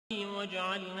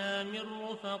واجعلنا من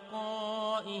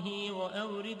رفقائه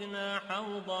وأوردنا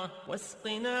حوضه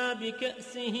واسقنا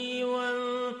بكأسه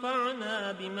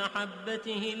وانفعنا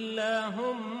بمحبته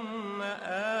اللهم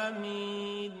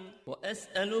آمين.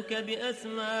 وأسألك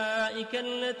بأسمائك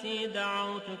التي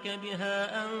دعوتك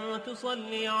بها أن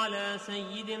تصلي على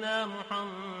سيدنا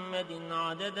محمد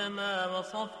عدد ما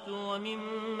وصفت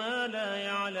ومما لا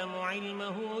يعلم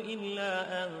علمه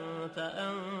إلا أنت،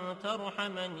 أن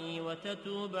ترحمني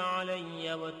وتتوب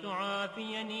علي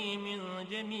وتعافيني من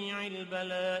جميع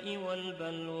البلاء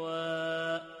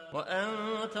والبلوى، وأن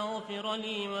تغفر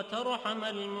لي وترحم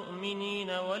المؤمنين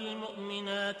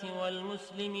والمؤمنات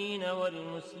والمسلمين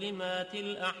والمسلمات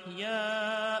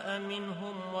الأحياء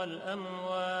منهم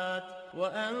والأموات،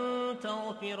 وأن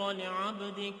تغفر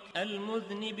لعبدك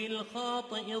المذنب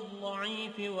الخاطئ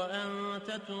الضعيف وأن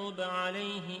تتوب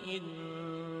عليه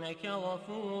إنك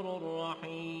غفور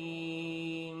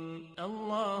رحيم.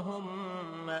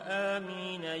 اللهم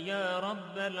آمين يا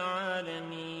رب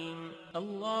العالمين.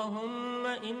 اللهم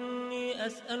إني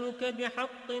أسألك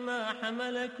بحق ما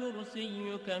حمل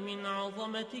كرسيك من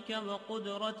عظمتك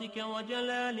وقدرتك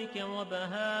وجلالك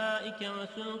وبهائك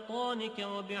وسلطانك،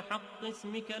 وبحق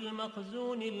اسمك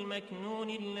المخزون المكنون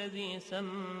الذي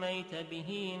سميت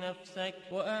به نفسك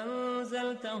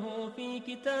وأنزلته في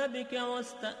كتابك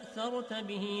واستأثرت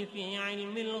به في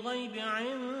علم الغيب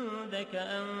عندك،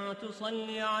 أن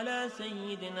تصلي على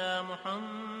سيدنا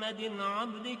محمد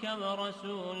عبدك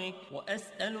ورسولك.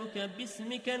 وأسألك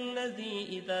باسمك الذي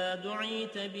إذا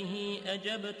دعيت به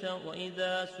أجبت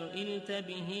وإذا سئلت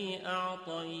به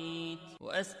أعطيت.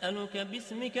 وأسألك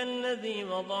باسمك الذي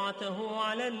وضعته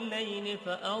على الليل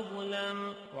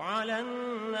فأظلم وعلى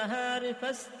النهار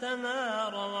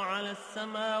فاستنار وعلى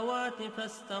السماوات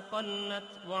فاستقلت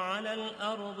وعلى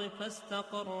الأرض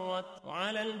فاستقرت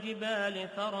وعلى الجبال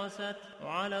فرست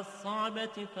وعلى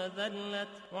الصعبة فذلت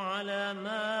وعلى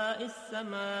ماء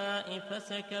السماء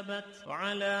فسكبت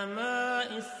وعلى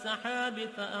ماء السحاب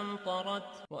فأمطرت.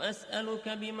 وأسألك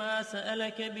بما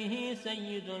سألك به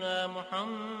سيدنا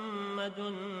محمد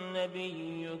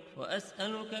نبيك،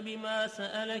 وأسألك بما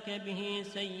سألك به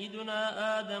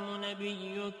سيدنا آدم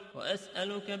نبيك،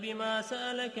 وأسألك بما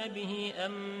سألك به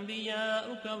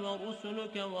أنبياؤك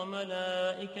ورسلك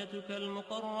وملائكتك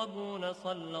المقربون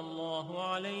صلى الله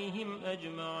عليهم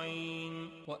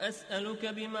أجمعين. وأسألك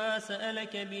بما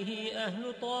سألك به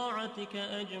أهل طاعتك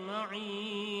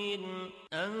أجمعين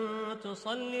أن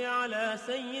تصلي على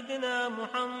سيدنا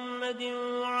محمد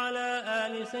وعلى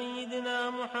آل سيدنا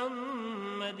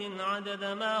محمد عدد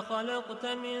ما خلقت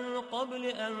من قبل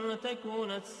أن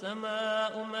تكون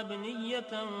السماء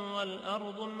مبنية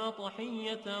والأرض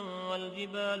مطحية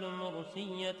والجبال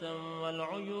مرسية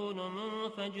والعيون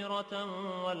منفجرة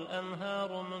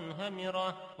والأنهار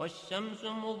منهمرة والشمس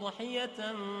مضحية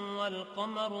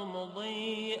والقمر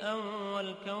مضيئا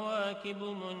والكواكب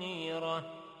منيرة.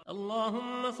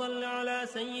 اللهم صل على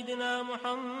سيدنا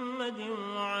محمد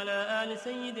وعلى آل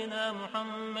سيدنا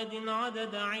محمد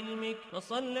عدد علمك،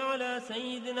 وصل على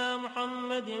سيدنا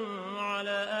محمد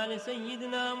وعلى آل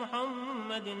سيدنا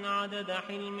محمد عدد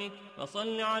حلمك،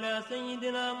 وصل على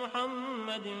سيدنا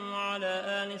محمد وعلى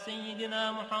آل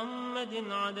سيدنا محمد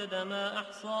عدد ما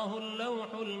أحصاه اللوح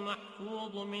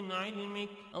المحفوظ من علمك.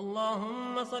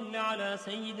 اللهم صل على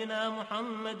سيدنا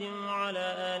محمد وعلى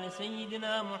آل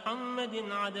سيدنا محمد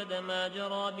عدد ما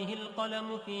جرى به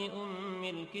القلم في أم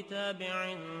الكتاب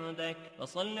عندك،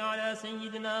 وصل على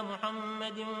سيدنا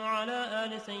محمد وعلى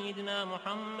آل سيدنا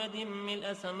محمد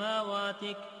ملء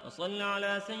سماواتك، وصل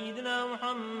على سيدنا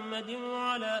محمد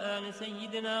وعلى آل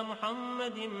سيدنا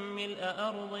محمد ملء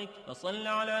أرضك، وصل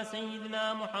على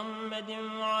سيدنا محمد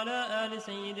وعلى آل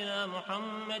سيدنا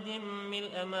محمد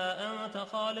ملء ما أنت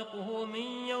خالقه من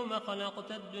يوم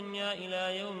خلقت الدنيا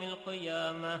إلى يوم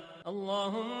القيامة.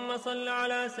 اللهم صل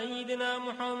على سيدنا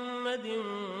محمد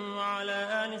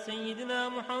وعلى آل سيدنا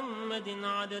محمد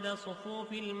عدد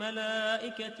صفوف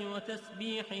الملائكة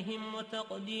وتسبيحهم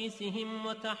وتقديسهم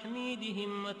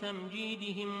وتحميدهم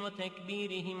وتمجيدهم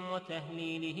وتكبيرهم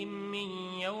وتهليلهم من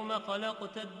يوم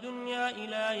خلقت الدنيا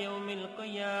إلى يوم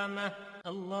القيامة.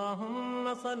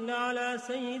 اللهم صل على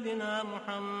سيدنا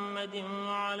محمد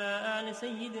وعلى آل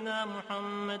سيدنا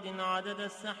محمد عدد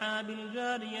السحاب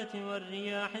الجارية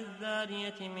والرياح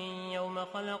الذارية من يوم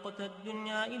خلقت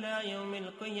الدنيا إلى يوم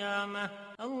القيامة.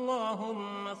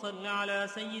 اللهم صل على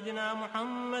سيدنا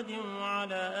محمد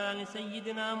وعلى آل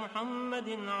سيدنا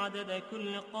محمد عدد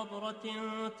كل قطرة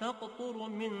تقطر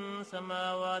من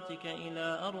سماواتك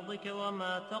إلى أرضك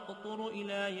وما تقطر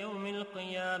إلى يوم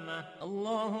القيامة.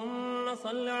 اللهم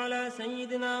صل على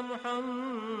سيدنا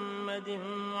محمد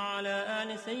وعلى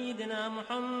آل سيدنا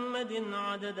محمد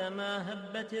عدد ما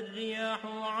هبت الرياح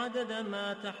وعدد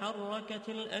ما تحركت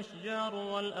الأشجار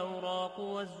والأوراق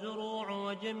والزروع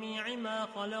وجميع ما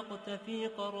خلقت في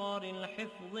قرار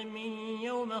الحفظ من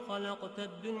يوم خلقت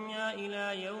الدنيا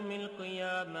إلى يوم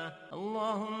القيامة.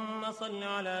 اللهم صل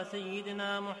على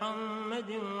سيدنا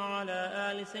محمد وعلى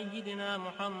آل سيدنا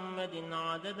محمد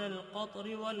عدد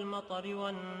القطر والمطر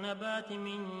والنبات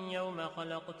من يوم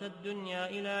خلقت الدنيا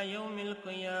إلى يوم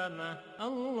القيامة.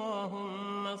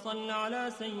 اللهم صل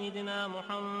على سيدنا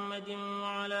محمد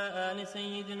وعلى آل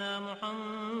سيدنا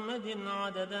محمد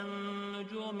عدد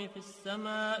النجوم في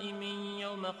السماء من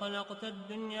يوم خلقت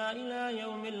الدنيا إلى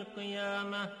يوم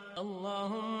القيامة.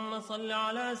 اللهم صل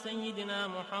على سيدنا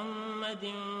محمد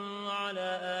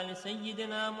وعلى آل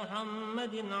سيدنا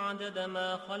محمد عدد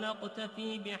ما خلقت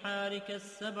في بحارك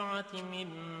السبعة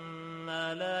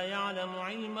مما لا يعلم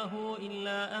علمه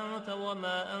إلا أنت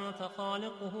وما أنت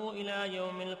خالقه إلى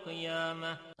يوم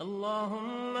القيامة.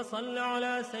 اللهم صل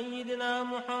على سيدنا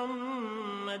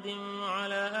محمد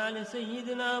وعلى آل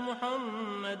سيدنا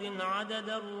محمد عدد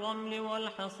الرمل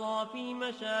والحصى في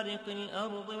مشارق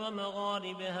الأرض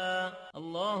ومغاربها.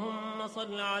 اللهم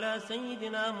صل على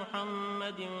سيدنا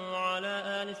محمد وعلى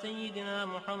آل سيدنا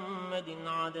محمد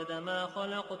عدد ما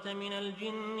خلقت من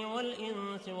الجن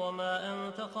والإنس وما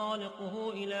أنت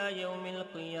خالقه إلى يوم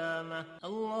القيامة.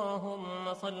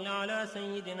 اللهم صل على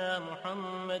سيدنا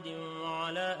محمد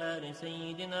وعلى آل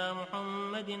سيدنا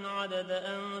محمد عدد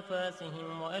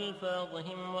أنفاسهم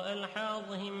وألفاظهم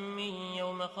وألحاظهم من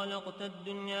يوم خلقت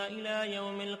الدنيا إلى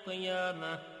يوم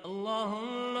القيامة.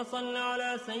 اللهم صل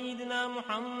على سيدنا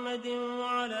محمد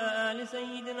وعلى آل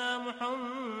سيدنا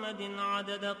محمد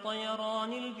عدد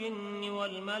طيران الجن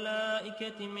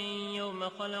والملائكة من يوم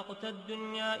خلقت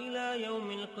الدنيا إلى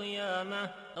يوم القيامة.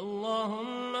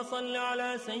 اللهم صل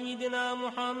على سيدنا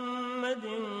محمد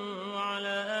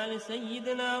وعلى آل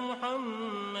سيدنا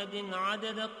محمد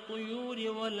عدد الطيور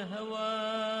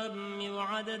والهوام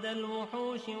وعدد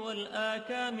الوحوش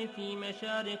والآكام في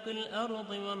مشارق الأرض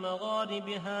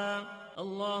ومغاربها.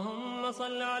 اللهم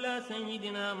صل على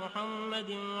سيدنا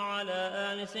محمد وعلى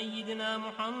آل سيدنا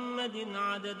محمد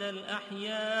عدد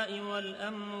الأحياء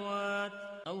والأموات.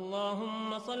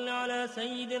 اللهم صل على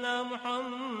سيدنا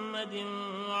محمد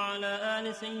وعلى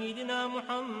آل سيدنا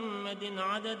محمد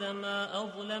عدد ما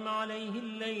أظلم عليه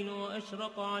الليل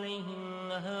وأشرق عليه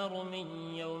النهار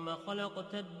من يوم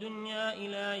خلقت الدنيا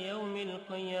إلى يوم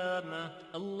القيامة.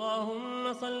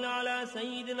 اللهم صل على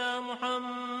سيدنا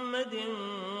محمد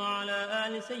وعلى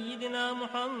آل سيدنا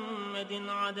محمد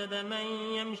عدد من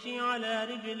يمشي على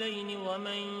رجلين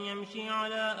ومن يمشي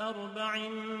على أربع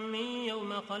من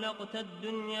يوم خلقت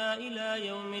الدنيا إلى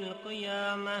يوم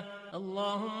القيامة.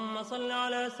 اللهم صل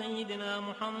على سيدنا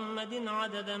محمد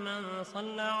عدد من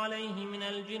صلى عليه من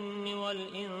الجن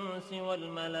والإنس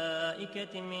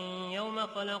والملائكة من يوم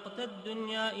خلقت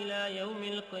الدنيا إلى يوم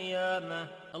القيامة.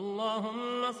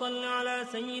 اللهم صل على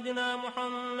سيدنا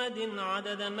محمد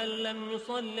عدد من لم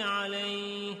يصل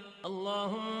عليه.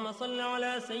 اللهم صل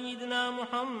على سيدنا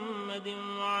محمد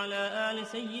وعلى آل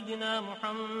سيدنا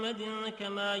محمد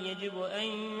كما يجب أن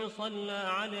يصلى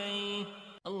عليه.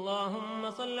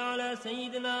 اللهم صل على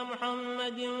سيدنا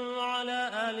محمد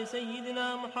وعلى آل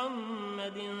سيدنا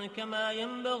محمد كما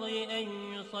ينبغي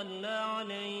أن يصلى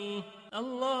عليه.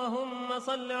 اللهم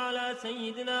صل على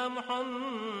سيدنا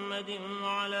محمد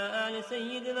وعلى آل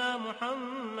سيدنا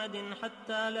محمد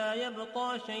حتى لا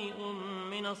يبقى شيء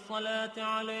من الصلاة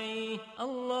عليه.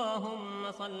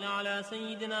 اللهم صل على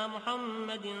سيدنا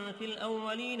محمد في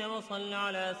الأولين وصل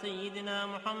على سيدنا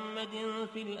محمد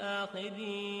في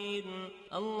الآخرين.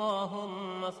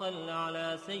 اللهم صل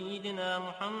على سيدنا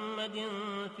محمد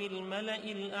في الملأ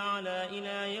الأعلى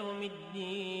إلى يوم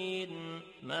الدين.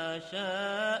 ما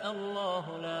شاء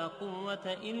الله لا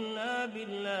قوة إلا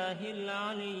بالله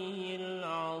العلي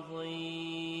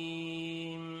العظيم.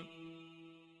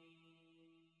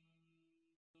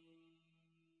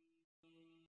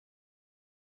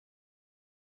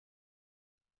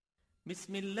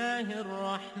 بسم الله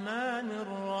الرحمن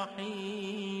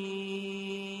الرحيم.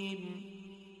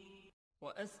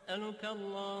 وأسألك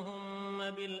اللهم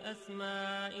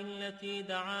بالأسماء التي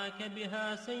دعاك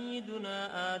بها سيدنا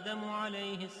آدم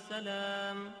عليه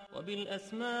السلام،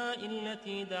 وبالأسماء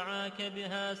التي دعاك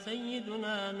بها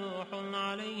سيدنا نوح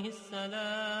عليه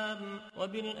السلام،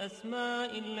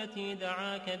 وبالأسماء التي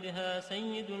دعاك بها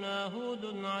سيدنا هود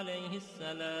عليه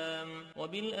السلام،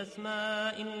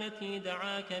 وبالأسماء التي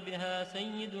دعاك بها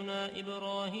سيدنا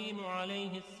إبراهيم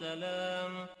عليه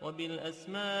السلام،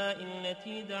 وبالأسماء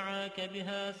التي دعاك بها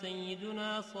بها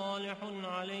سيدنا صالح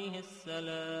عليه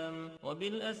السلام،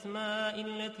 وبالأسماء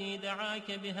التي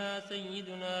دعاك بها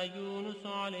سيدنا يونس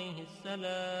عليه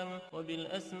السلام،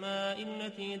 وبالأسماء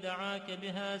التي دعاك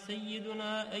بها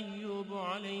سيدنا أيوب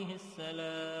عليه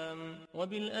السلام،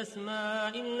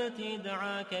 وبالأسماء التي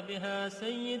دعاك بها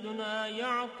سيدنا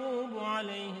يعقوب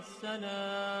عليه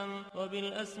السلام،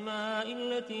 وبالأسماء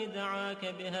التي دعاك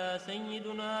بها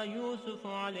سيدنا يوسف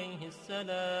عليه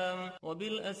السلام،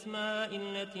 وبالأسماء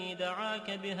التي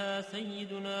دعاك بها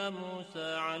سيدنا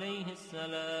موسى عليه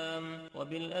السلام،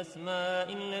 وبالأسماء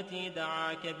التي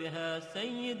دعاك بها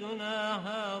سيدنا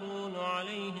هارون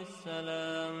عليه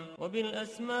السلام،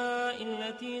 وبالأسماء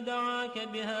التي دعاك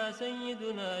بها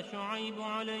سيدنا شعيب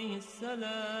عليه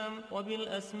السلام،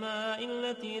 وبالأسماء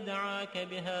التي دعاك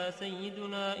بها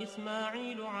سيدنا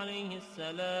إسماعيل عليه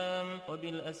السلام،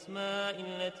 وبالأسماء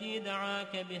التي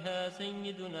دعاك بها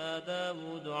سيدنا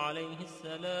داود عليه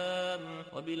السلام،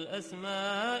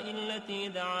 وبالأسماء التي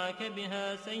دعاك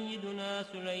بها سيدنا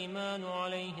سليمان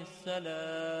عليه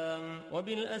السلام،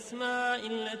 وبالأسماء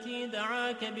التي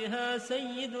دعاك بها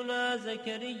سيدنا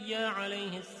زكريا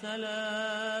عليه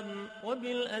السلام،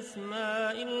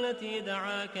 وبالأسماء التي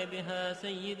دعاك بها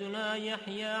سيدنا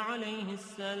يحيى عليه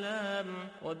السلام،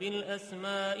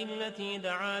 وبالأسماء التي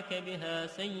دعاك بها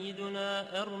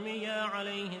سيدنا أرميا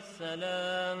عليه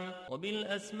السلام،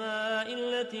 وبالأسماء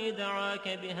التي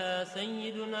دعاك بها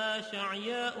سيدنا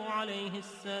شعياء عليه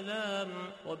السلام،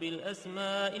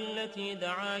 وبالأسماء التي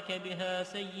دعاك بها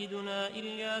سيدنا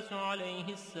إلياس عليه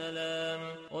السلام،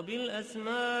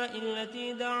 وبالأسماء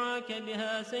التي دعاك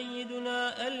بها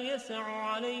سيدنا اليسع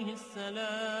عليه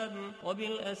السلام،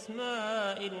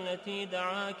 وبالأسماء التي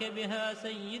دعاك بها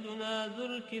سيدنا ذو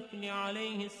الكفل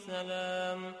عليه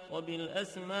السلام،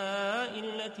 وبالأسماء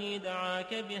التي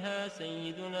دعاك بها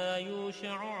سيدنا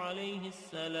يوشع عليه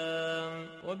السلام،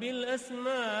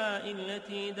 وبالأسماء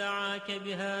التي دعاك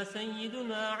بها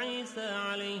سيدنا عيسى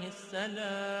عليه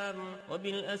السلام،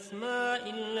 وبالأسماء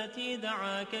التي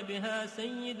دعاك بها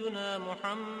سيدنا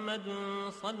محمد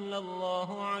صلى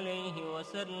الله عليه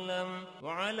وسلم،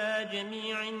 وعلى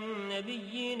جميع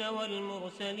النبيين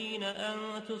والمرسلين أن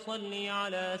تصلي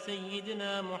على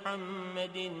سيدنا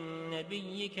محمد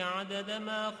نبيك عدد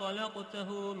ما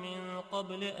خلقته من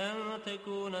قبل أن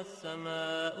تكون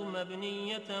السماء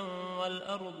مبنية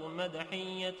والأرض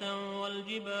مدحية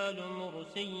والجبال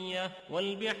مرسية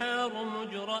والبحار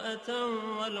مجرأة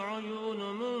والعيون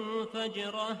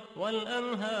منفجرة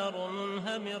والأنهار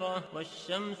منهمرة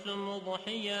والشمس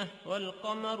مضحية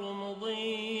والقمر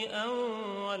مضيئا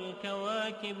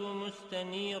والكواكب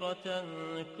مستنيرة،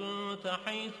 كنت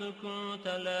حيث كنت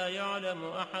لا يعلم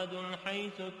أحد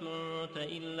حيث كنت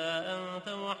إلا أنت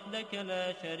وحدك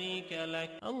لا شريك لك.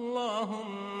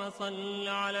 اللهم صل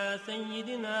على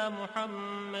سيدنا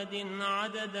محمد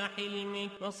عدد حلمك،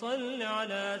 وصل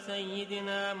على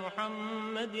سيدنا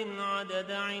محمد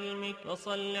عدد علمك،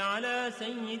 وصل على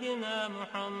سيدنا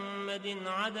محمد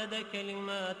عدد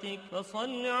كلماتك،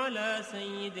 وصل على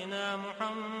سيدنا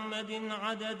محمد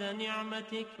عدد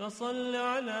نعمتك، وصل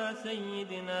على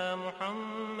سيدنا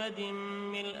محمد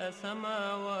ملء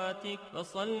سماواتك،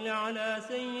 وصل على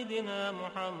سيدنا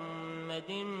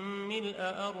محمد ملء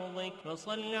أرضك،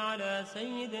 وصل على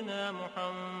سيدنا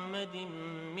محمد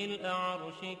ملء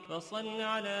عرشك، وصل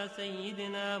على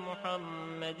سيدنا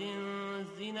محمد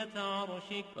زينة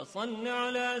عرشك، وصل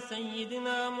على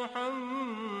سيدنا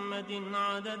محمد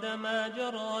عدد ما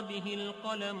جرى به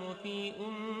القلم في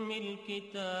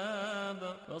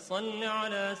الكتاب، وصل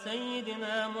على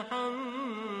سيدنا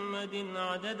محمد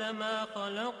عدد ما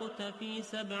خلقت في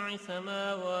 7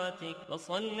 سماواتك،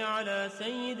 وصل على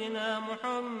سيدنا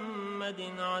محمد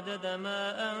عدد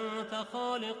ما أنت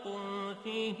خالق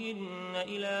فيهن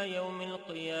إلى يوم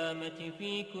القيامة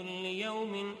في كل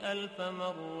يوم 1000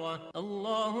 مرة.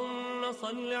 اللهم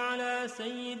صل على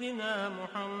سيدنا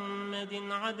محمد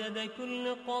عدد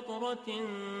كل قطرة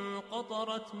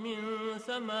قطرت من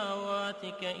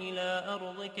سماواتك إلى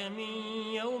أرضك من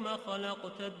يوم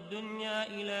خلقت الدنيا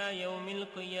إلى يوم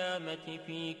القيامة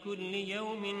في كل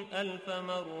يوم 1000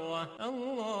 مرة.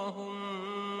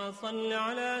 اللهم صل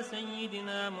على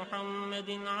سيدنا محمد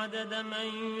عدد من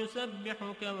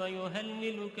يسبحك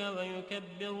ويهللك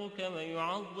ويكبرك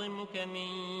ويعظمك من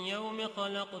يوم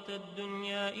خلقت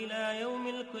الدنيا إلى يوم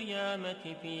القيامة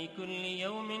في كل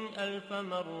يوم 1000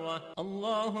 مرة.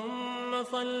 اللهم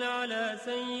صل على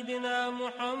سيدنا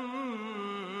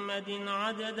محمد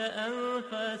عدد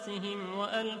أنفاسهم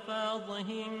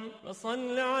وألفاظهم،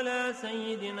 وصل على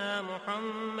سيدنا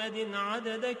محمد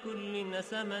عدد كل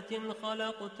نسمة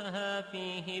خلقتها عددها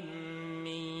فيهم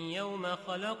من يوم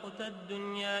خلقت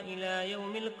الدنيا إلى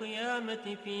يوم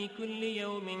القيامة في كل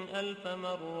يوم 1000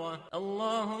 مرة.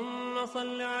 اللهم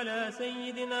صل على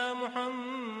سيدنا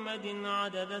محمد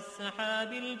عدد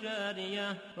السحاب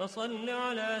الجارية، وصل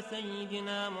على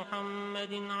سيدنا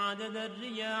محمد عدد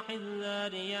الرياح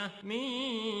الذارية من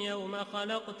يوم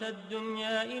خلقت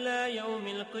الدنيا إلى يوم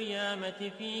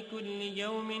القيامة في كل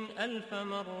يوم 1000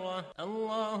 مرة.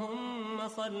 اللهم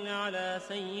صل على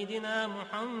سيدنا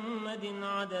محمد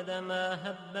عدد ما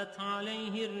هبت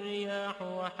عليه الرياح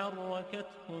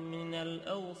وحركته من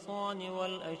الأغصان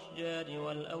والأشجار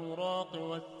والأوراق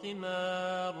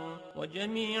والثمار،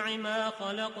 وجميع ما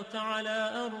خلقت على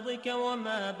أرضك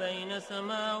وما بين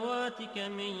سماواتك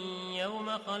من يوم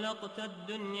خلقت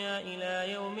الدنيا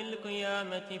إلى يوم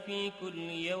القيامة في كل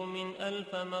يوم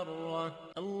 1000 مرة.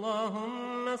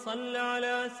 اللهم صل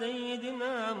على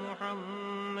سيدنا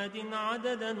محمد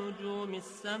عدد نجوم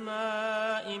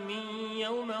السماء من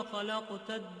يوم خلقت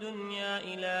الدنيا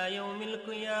إلى يوم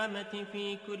القيامة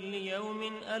في كل يوم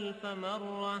 1000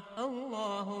 مرة.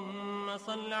 اللهم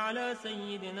صل على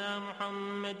سيدنا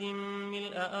محمد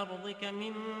ملء أرضك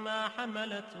مما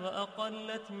حملت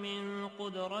وأقلت من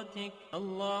قدرتك.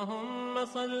 اللهم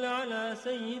صل على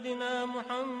سيدنا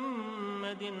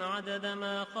محمد عدد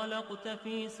ما خلقت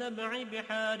في 7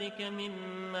 بحارك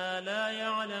مما لا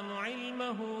يعلم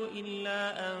علمه إلا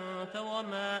أنت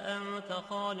وما أنت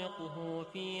خالقه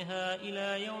فيها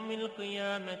إلى يوم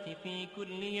القيامة في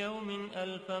كل يوم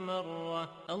 1000 مرة.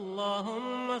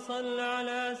 اللهم صل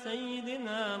على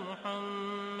سيدنا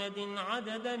محمد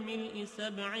عدد ملء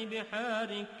 7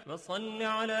 بحارك، وصل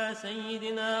على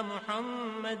سيدنا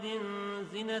محمد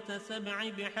زنة 7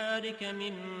 بحارك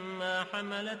مما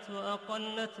حملت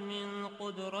وأقلت من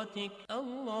قدرتك.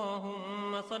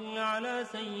 اللهم صل على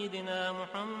سيدنا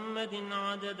محمد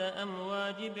عدد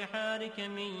أمواج بحارك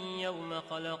من يوم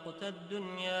خلقت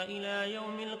الدنيا إلى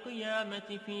يوم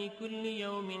القيامة في كل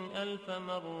يوم 1000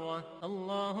 مرة.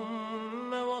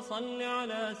 اللهم وصل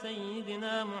على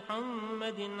سيدنا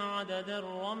محمد عدد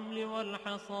الرمل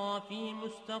والحصى في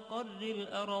مستقر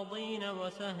الأرضين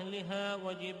وسهلها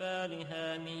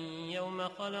وجبالها من يوم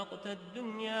خلقت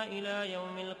الدنيا إلى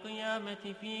يوم القيامة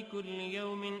في كل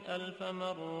يوم 1000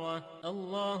 مرة.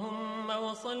 اللهم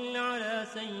وصل على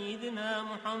سيدنا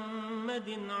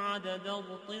محمد عدد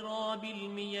اضطراب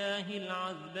المياه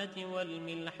العذبة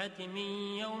والملحة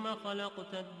من يوم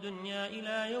خلقت الدنيا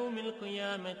إلى يوم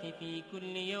القيامة في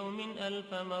كل يوم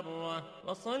 1000 مرة.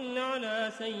 وصل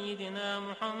على سيدنا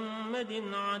محمد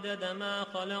عدد ما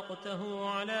خلقته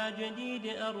على جديد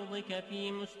أرضك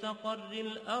في مستقر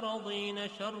الأرضين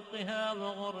شرقها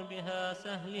وغربها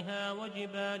سهلها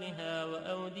وجبالها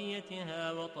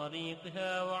وأوديتها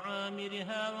وطريقها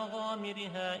وعامرها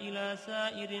وغامرها إلى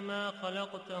سائر ما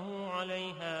خلقته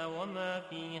عليها وما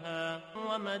فيها،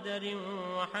 ومدر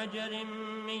وحجر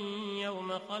من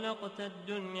يوم خلقت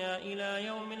الدنيا إلى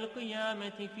يوم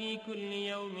القيامة في كل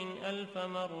يوم 1000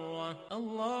 مرة.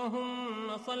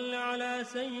 اللهم صل على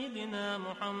سيدنا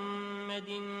محمد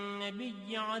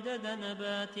النبي عدد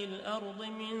نبات الأرض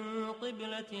من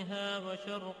قبلتها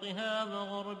وشرقها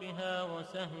وغربها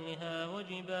وسهلها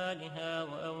وجبالها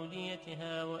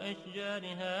وأوديتها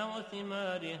وأشجارها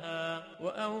وثمارها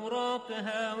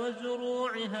وأوراقها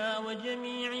وزروعها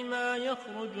وجميع ما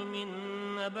يخرج من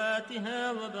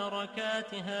نباتها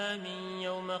وبركاتها من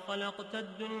يوم خلقت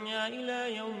الدنيا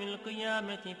إلى يوم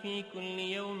القيامة في كل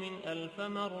يوم 1000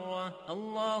 مرة.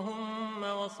 اللهم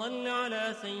وصل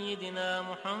على سيدنا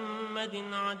محمد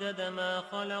عدد ما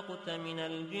خلقت من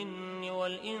الجن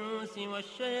والإنس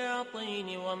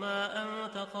والشياطين وما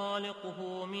أنت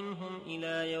خالقه منهم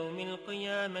إلى يوم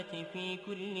القيامة في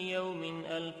كل يوم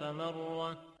 1000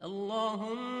 مرة.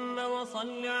 اللهم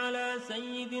وصل على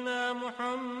سيدنا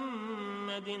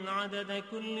محمد عدد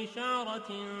كل شعرة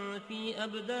في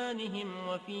أبدانهم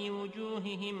وفي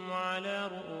وجوههم وعلى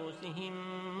رؤوسهم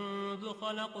منذ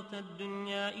خلقت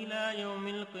الدنيا إلى يوم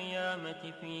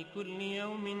القيامة في كل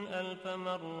يوم 1000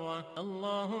 مرة.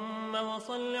 اللهم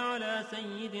وصل على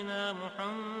سيدنا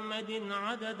محمد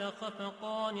عدد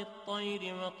خفقان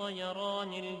الطير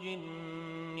وطيران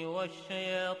الجن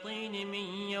والشياطين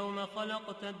من يوم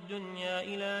خلقت الدنيا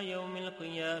إلى يوم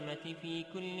القيامة في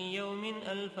كل يوم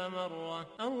 1000 مرة.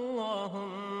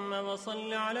 اللهم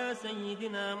وصل على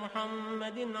سيدنا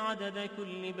محمد عدد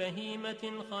كل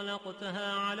بهيمة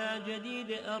خلقتها على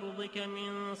جديد أرضك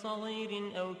من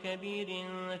صغير أو كبير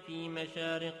في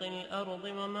مشارق الأرض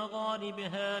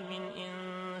ومغاربها من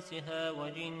إنسها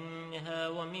وجنها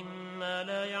ومما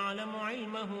لا يعلم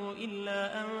علمه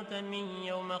إلا أنت من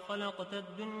يوم خلقت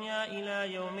الدنيا الدنيا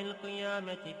إلى يوم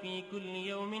القيامة في كل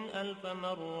يوم 1000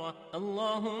 مرة.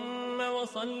 اللهم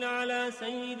وصل على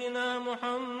سيدنا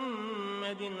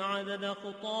محمد عدد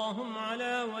خطاهم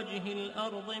على وجه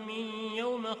الأرض من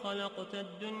يوم خلقت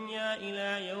الدنيا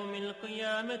إلى يوم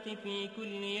القيامة في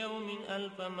كل يوم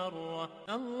 1000 مرة.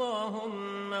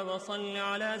 اللهم وصل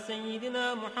على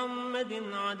سيدنا محمد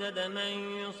عدد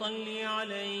من يصلي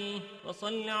عليه،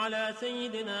 وصل على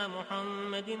سيدنا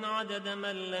محمد عدد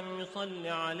من لم يصل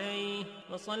عليه،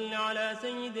 وصل على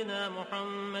سيدنا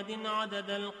محمد عدد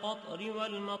القطر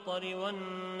والمطر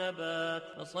والنبات،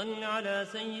 وصل على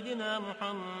سيدنا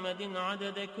محمد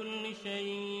عدد كل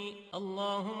شيء.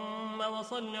 اللهم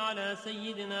وصل على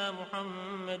سيدنا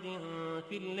محمد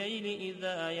في الليل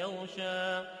إذا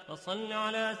يغشى، وصل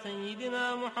على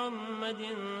سيدنا محمد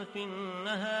في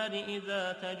النهار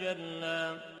إذا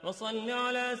تجلى، وصل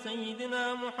على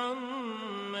سيدنا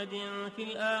محمد في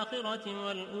الآخرة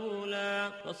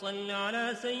والأولى، وصل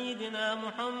على سيدنا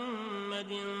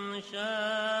محمد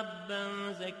شابا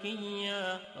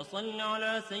زكيا، وصل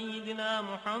على سيدنا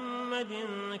محمد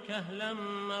كهلا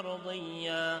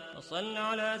مرضيا، وصل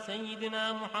على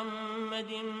سيدنا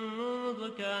محمد منذ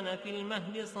كان في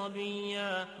المهد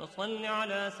صبيا، وصل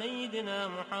على سيدنا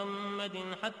محمد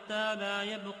حتى لا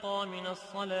يبقى من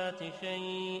الصلاة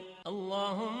شيء.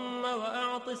 اللهم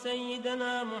وأعط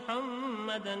سيدنا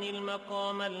محمدا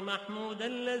المقام المحمود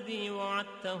الذي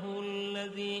وعدته،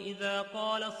 الذي إذا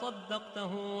قال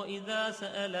صدقته وإذا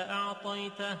سأل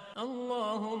أعطيته.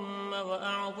 اللهم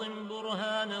وأعظم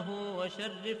برهانه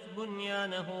وشرف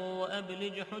بنيانه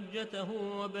وأبلج حجته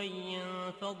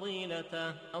وبين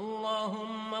فضيلته.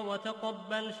 اللهم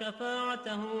وتقبل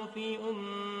شفاعته في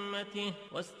أمته،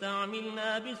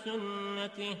 واستعملنا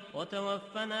بسنته،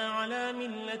 وتوفنا على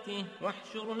ملته،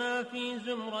 واحشرنا في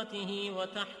زمرته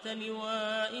وتحت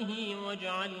لوائه،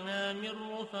 واجعلنا من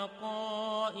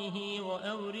رفقائه،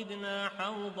 وأوردنا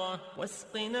حوضه،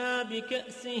 واسقنا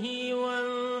بكأسه،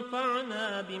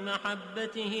 وانفعنا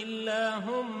بمحبته.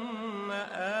 اللهم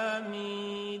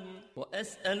آمين.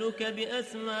 وأسألك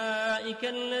بأسمائك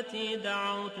التي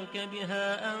دعوتك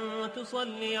بها أن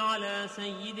تصلي على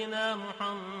سيدنا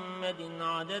محمد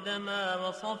عدد ما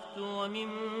وصفت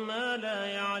ومما لا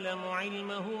يعلم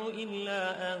علمه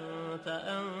إلا أنت،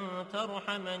 أن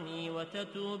ترحمني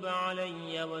وتتوب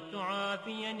علي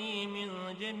وتعافيني من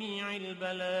جميع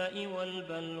البلاء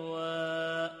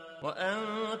والبلوى، وأن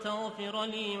تغفر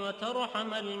لي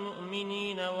وترحم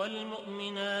المؤمنين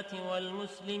والمؤمنات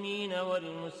والمسلمين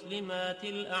والمسلمات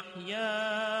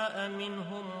الأحياء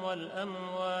منهم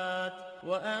والأموات،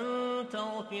 وأن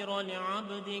تغفر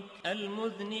لعبدك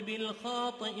المذنب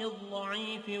الخاطئ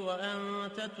الضعيف، وأن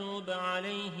تتوب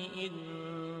عليه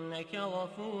إنك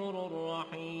غفور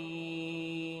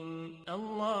رحيم.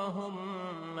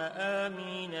 اللهم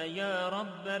آمين يا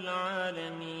رب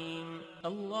العالمين.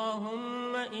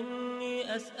 اللهم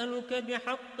إني أسألك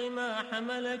بحق ما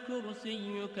حمل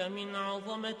كرسيك من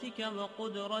عظمتك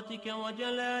وقدرتك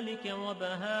وجلالك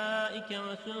وبهائك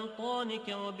وسلطانك،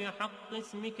 وبحق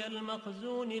اسمك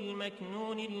المخزون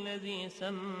المكنون الذي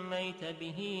سميت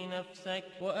به نفسك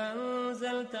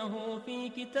وأنزلته في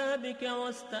كتابك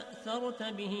واستأثرت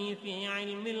به في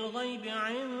علم الغيب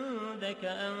عندك،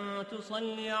 أن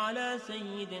تصلي على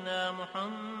سيدنا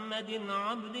محمد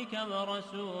عبدك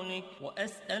ورسولك.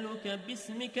 وأسألك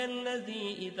باسمك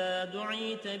الذي إذا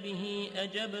دعيت به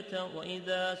أجبت،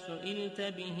 وإذا سئلت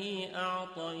به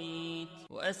أعطيت.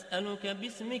 وأسألك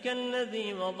باسمك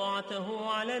الذي وضعته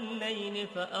على الليل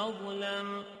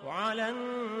فأظلم، وعلى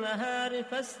النهار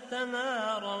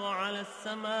فاستنار، وعلى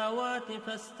السماوات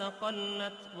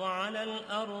فاستقلت، وعلى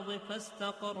الأرض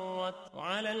فاستقرت،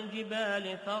 وعلى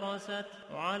الجبال فرست،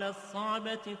 وعلى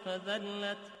الصعبة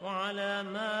فذلت، وعلى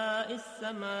ماء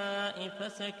السماء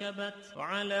فسكبت،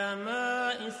 وعلى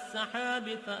ماء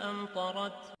السحاب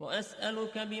فأمطرت.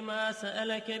 وأسألك بما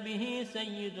سألك به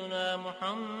سيدنا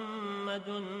محمد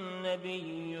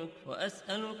نبيك،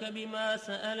 وأسألك بما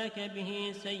سألك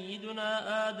به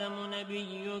سيدنا آدم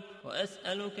نبيك،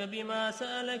 وأسألك بما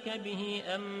سألك به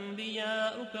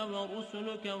أنبياؤك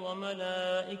ورسلك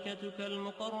وملائكتك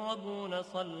المقربون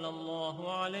صلى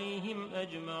الله عليهم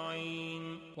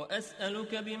أجمعين.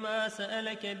 وأسألك بما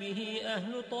سألك به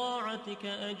أهل طاعتك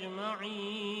أجمعين،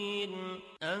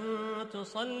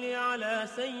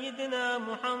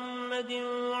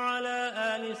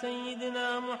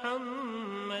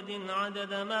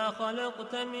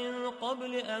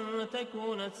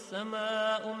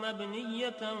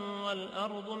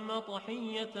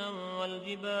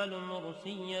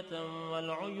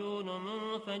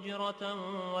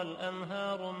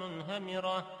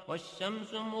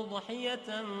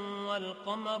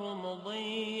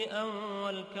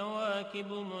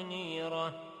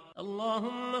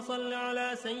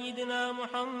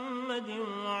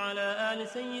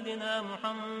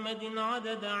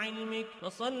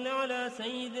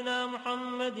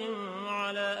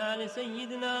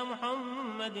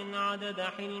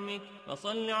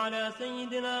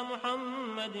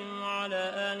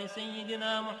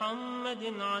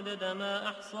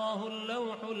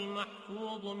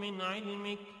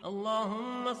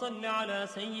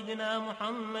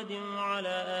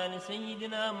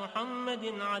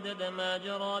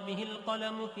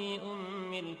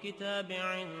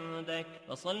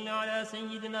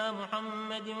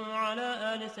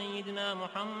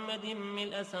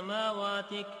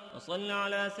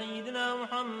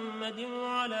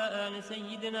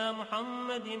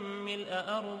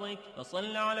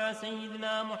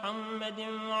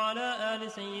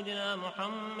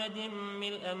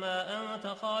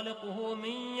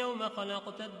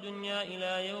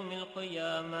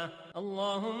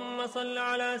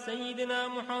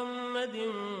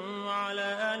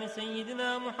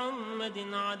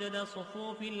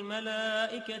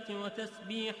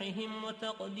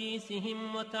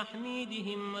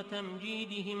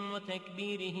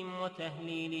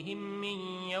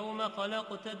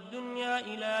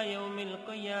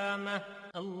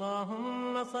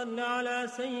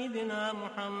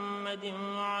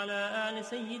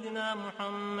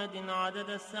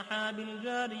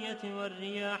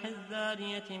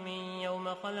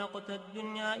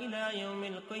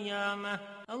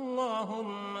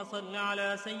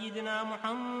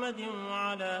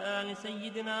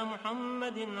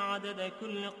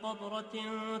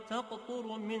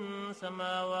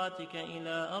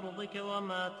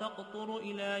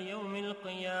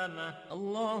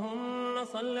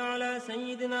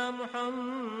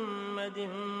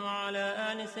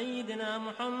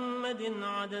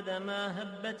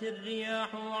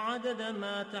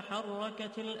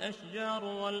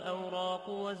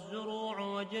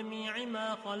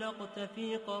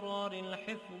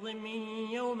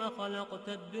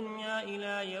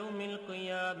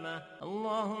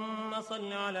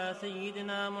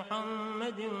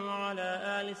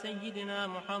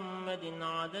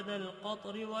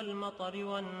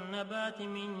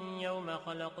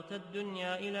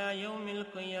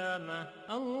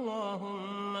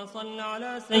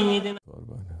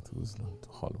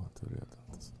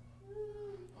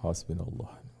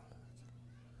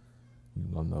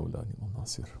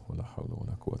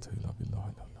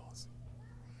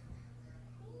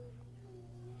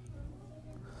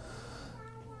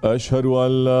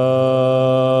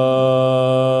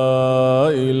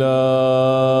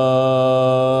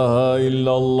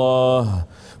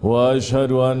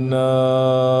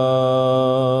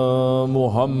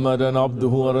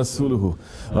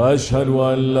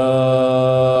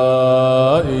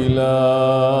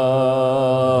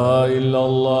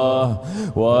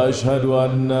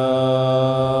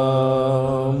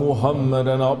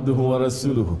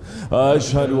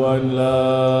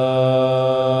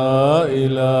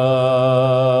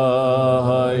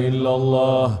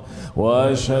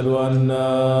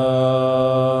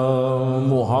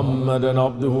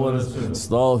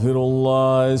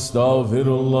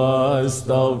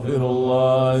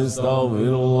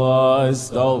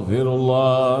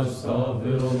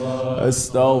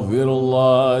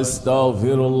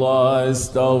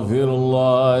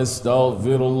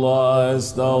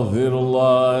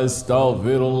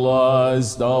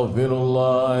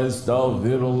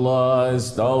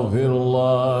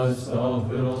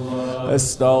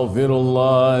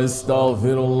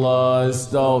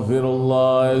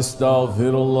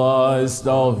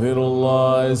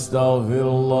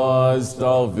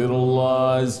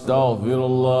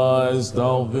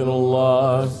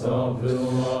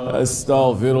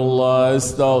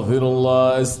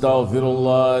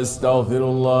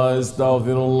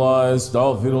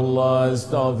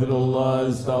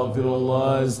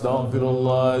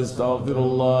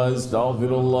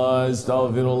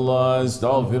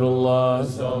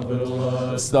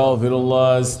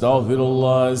 Estağfirullah,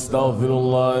 estağfirullah,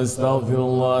 estağfirullah,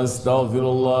 estağfirullah,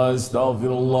 estağfirullah,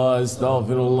 estağfirullah,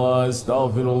 estağfirullah,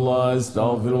 estağfirullah,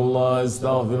 estağfirullah,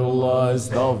 estağfirullah,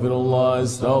 estağfirullah,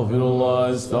 estağfirullah,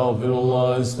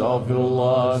 estağfirullah,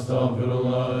 estağfirullah,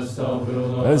 estağfirullah,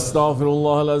 estağfirullah,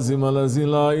 estağfirullah lazim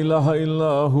allazi la ilahe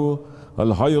illahu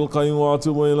el hayyul kayyum ve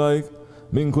atubu ileyk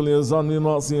min kulli zanbi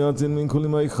ma'siyatin min kulli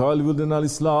ma yukhalif dinal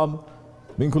islam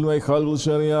min kulli ma yukhalif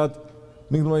şeriat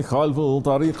من ما يخالف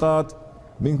الطريقات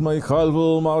من ما يخالف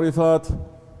المعرفات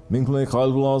من ما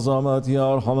يخالف العظامات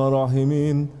يا أرحم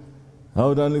الراحمين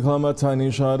هودا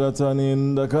لكلمتين شهادتين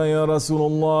عندك يا رسول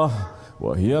الله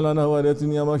وهي لنا ولية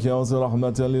يمك يا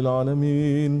رحمة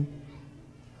للعالمين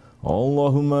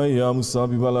اللهم يا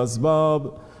مسبب الأسباب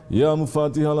يا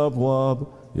مفاتيح الأبواب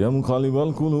يا مقلب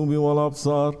القلوب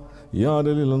والأبصار يا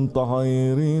دليل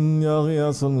الطهيرين يا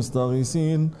غياث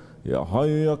المستغيثين يا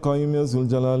حي يا قيوم يا ذو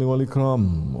الجلال والإكرام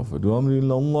وفد أمري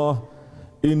إلا الله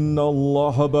إن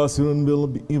الله باسر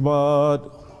بالعباد.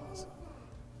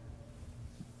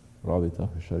 رابطة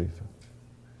الشريفة.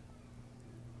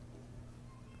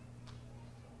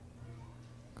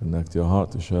 Connect your heart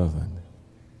to Heaven.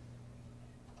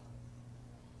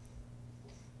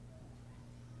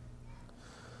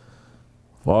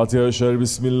 Fatiha Şerif.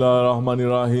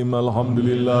 Bismillahirrahmanirrahim.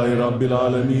 Elhamdülillahi Rabbil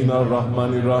alemin.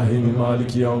 Errahmanirrahim.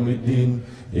 Maliki yevmiddin.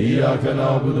 İyyâke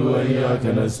na'budu ve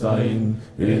iyyâke nestaîn.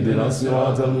 İhdina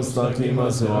sıratel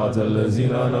mustakîm. Sıratel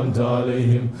lezîne en'amte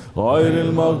aleyhim.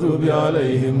 Gayril mağdubi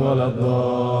aleyhim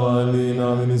veleddâlîn.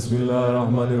 Amin.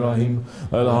 Bismillahirrahmanirrahim.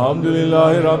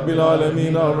 Elhamdülillahi Rabbil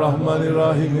alemin.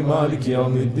 Errahmanirrahim. Maliki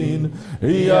yevmiddin.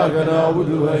 İyyâke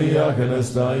na'budu ve iyyâke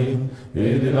nestaîn.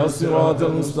 İhdina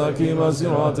sıratel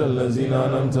mustakîm. صراط الذين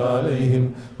أنعمت عليهم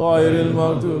غير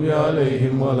المغضوب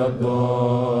عليهم ولا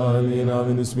الضالين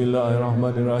آمين. بسم الله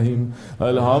الرحمن الرحيم.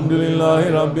 الحمد لله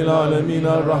رب العالمين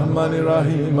الرحمن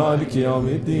الرحيم مالك يوم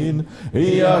الدين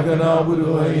إياك نعبد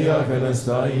وإياك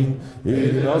نستعين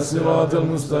اهدنا الصراط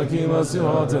المستقيم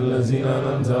صراط الذين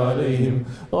أنعمت عليهم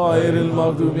غير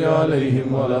المغضوب عليهم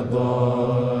ولا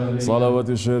الضالين. صلوات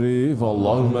الشريف.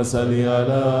 اللهم صل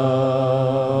على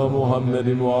محمد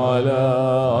وعلى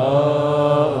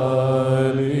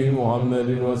آل محمد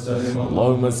وسلم.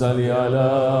 اللهم صل على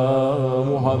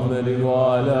محمد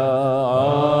وعلى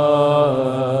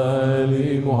آل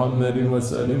محمد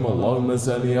وسلم. اللهم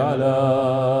صل على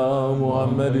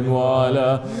محمد وعلى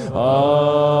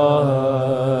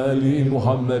آل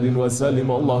محمد وسلم.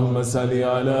 اللهم صل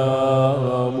على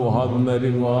محمد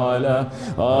وعلى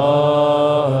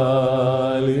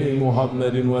آل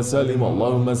محمد وسلم.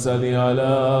 اللهم صل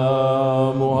على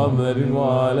محمد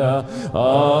وعلى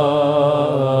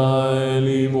آل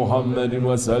محمد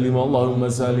وسلم. اللهم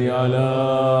صل على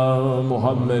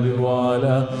محمد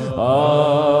وعلى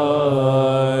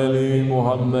آل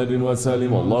محمد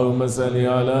وسلم. اللهم صل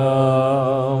على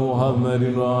محمد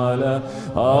وعلى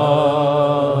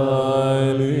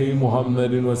آل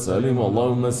محمد وسلم.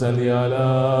 اللهم صل على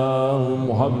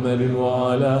محمد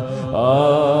وعلى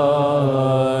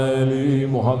آل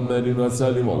محمد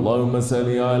وسلم. اللهم صل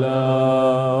على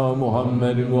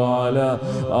محمد وعلى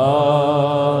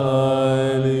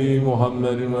آل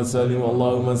محمد وسلم.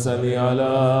 اللهم صل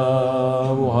على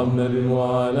محمد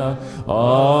وعلى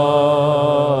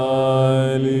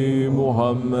آل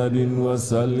محمد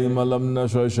وسلم. ألم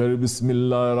نشرح. بسم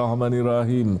الله الرحمن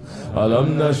الرحيم. ألم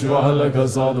نشرح لك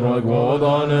صدرك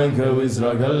ووضعنا عنك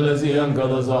وزرك الذي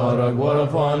أنقض ظهرك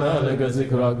ورفعنا لك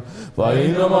ذكرك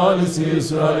فإن مع العسر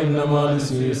يسرا إن مع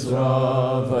العسر يسرا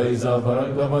فإذا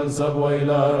فرغت فانصب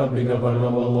وإلى ربك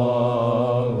فارغب.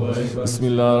 الله أكبر. بسم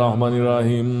الله الرحمن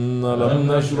الرحيم. ألم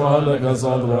نشرح لك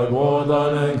صدرك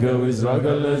ووضعنا عنك وزرك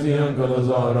الذي أنقض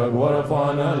ظهرك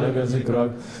ورفعنا لك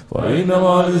ذكرك فإن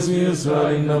مع العسر يسرا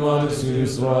إن مع العسر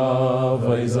يسرا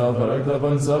فإذا فرغت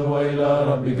فانصب وإلى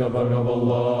ربك فارغب.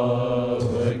 الله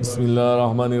أكبر. بسم الله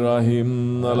الرحمن الرحيم.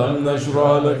 ألم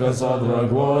نشرح لك صدرك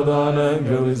ووضعنا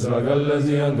عنك وزرك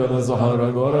الذي أنقض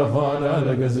ظهرك ورفعنا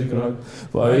لك ذكرك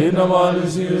فإن مع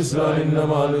العسر يسرا إن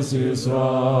مع العسر يسرا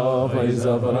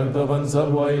فإذا فرغت فانصب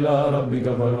وإلى ربك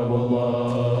فارغب.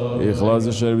 الله. إخلاص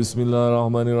الشريف. بسم الله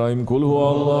الرحمن الرحيم. قل هو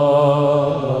الله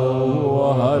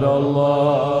أحد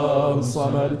الله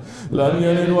الصمد لم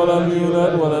يلد ولم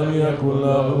يولد ولم يكن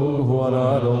له كفوا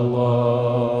أحد.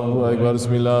 الله أكبر.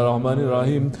 بسم الله الرحمن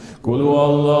الرحيم. قل هو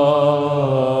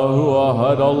الله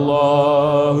أحد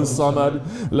الله الصمد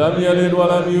لم يلد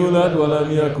ولم يولد ولم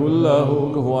يكن له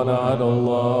كفوا أحد.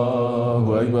 الله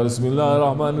أكبر. بسم الله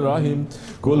الرحمن الرحيم.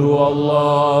 قل هو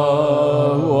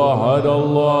الله أحد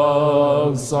الله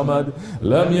الصمد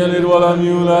لم يلد ولم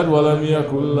يولد ولم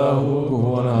يكن له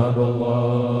كفوا أحد.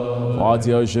 الله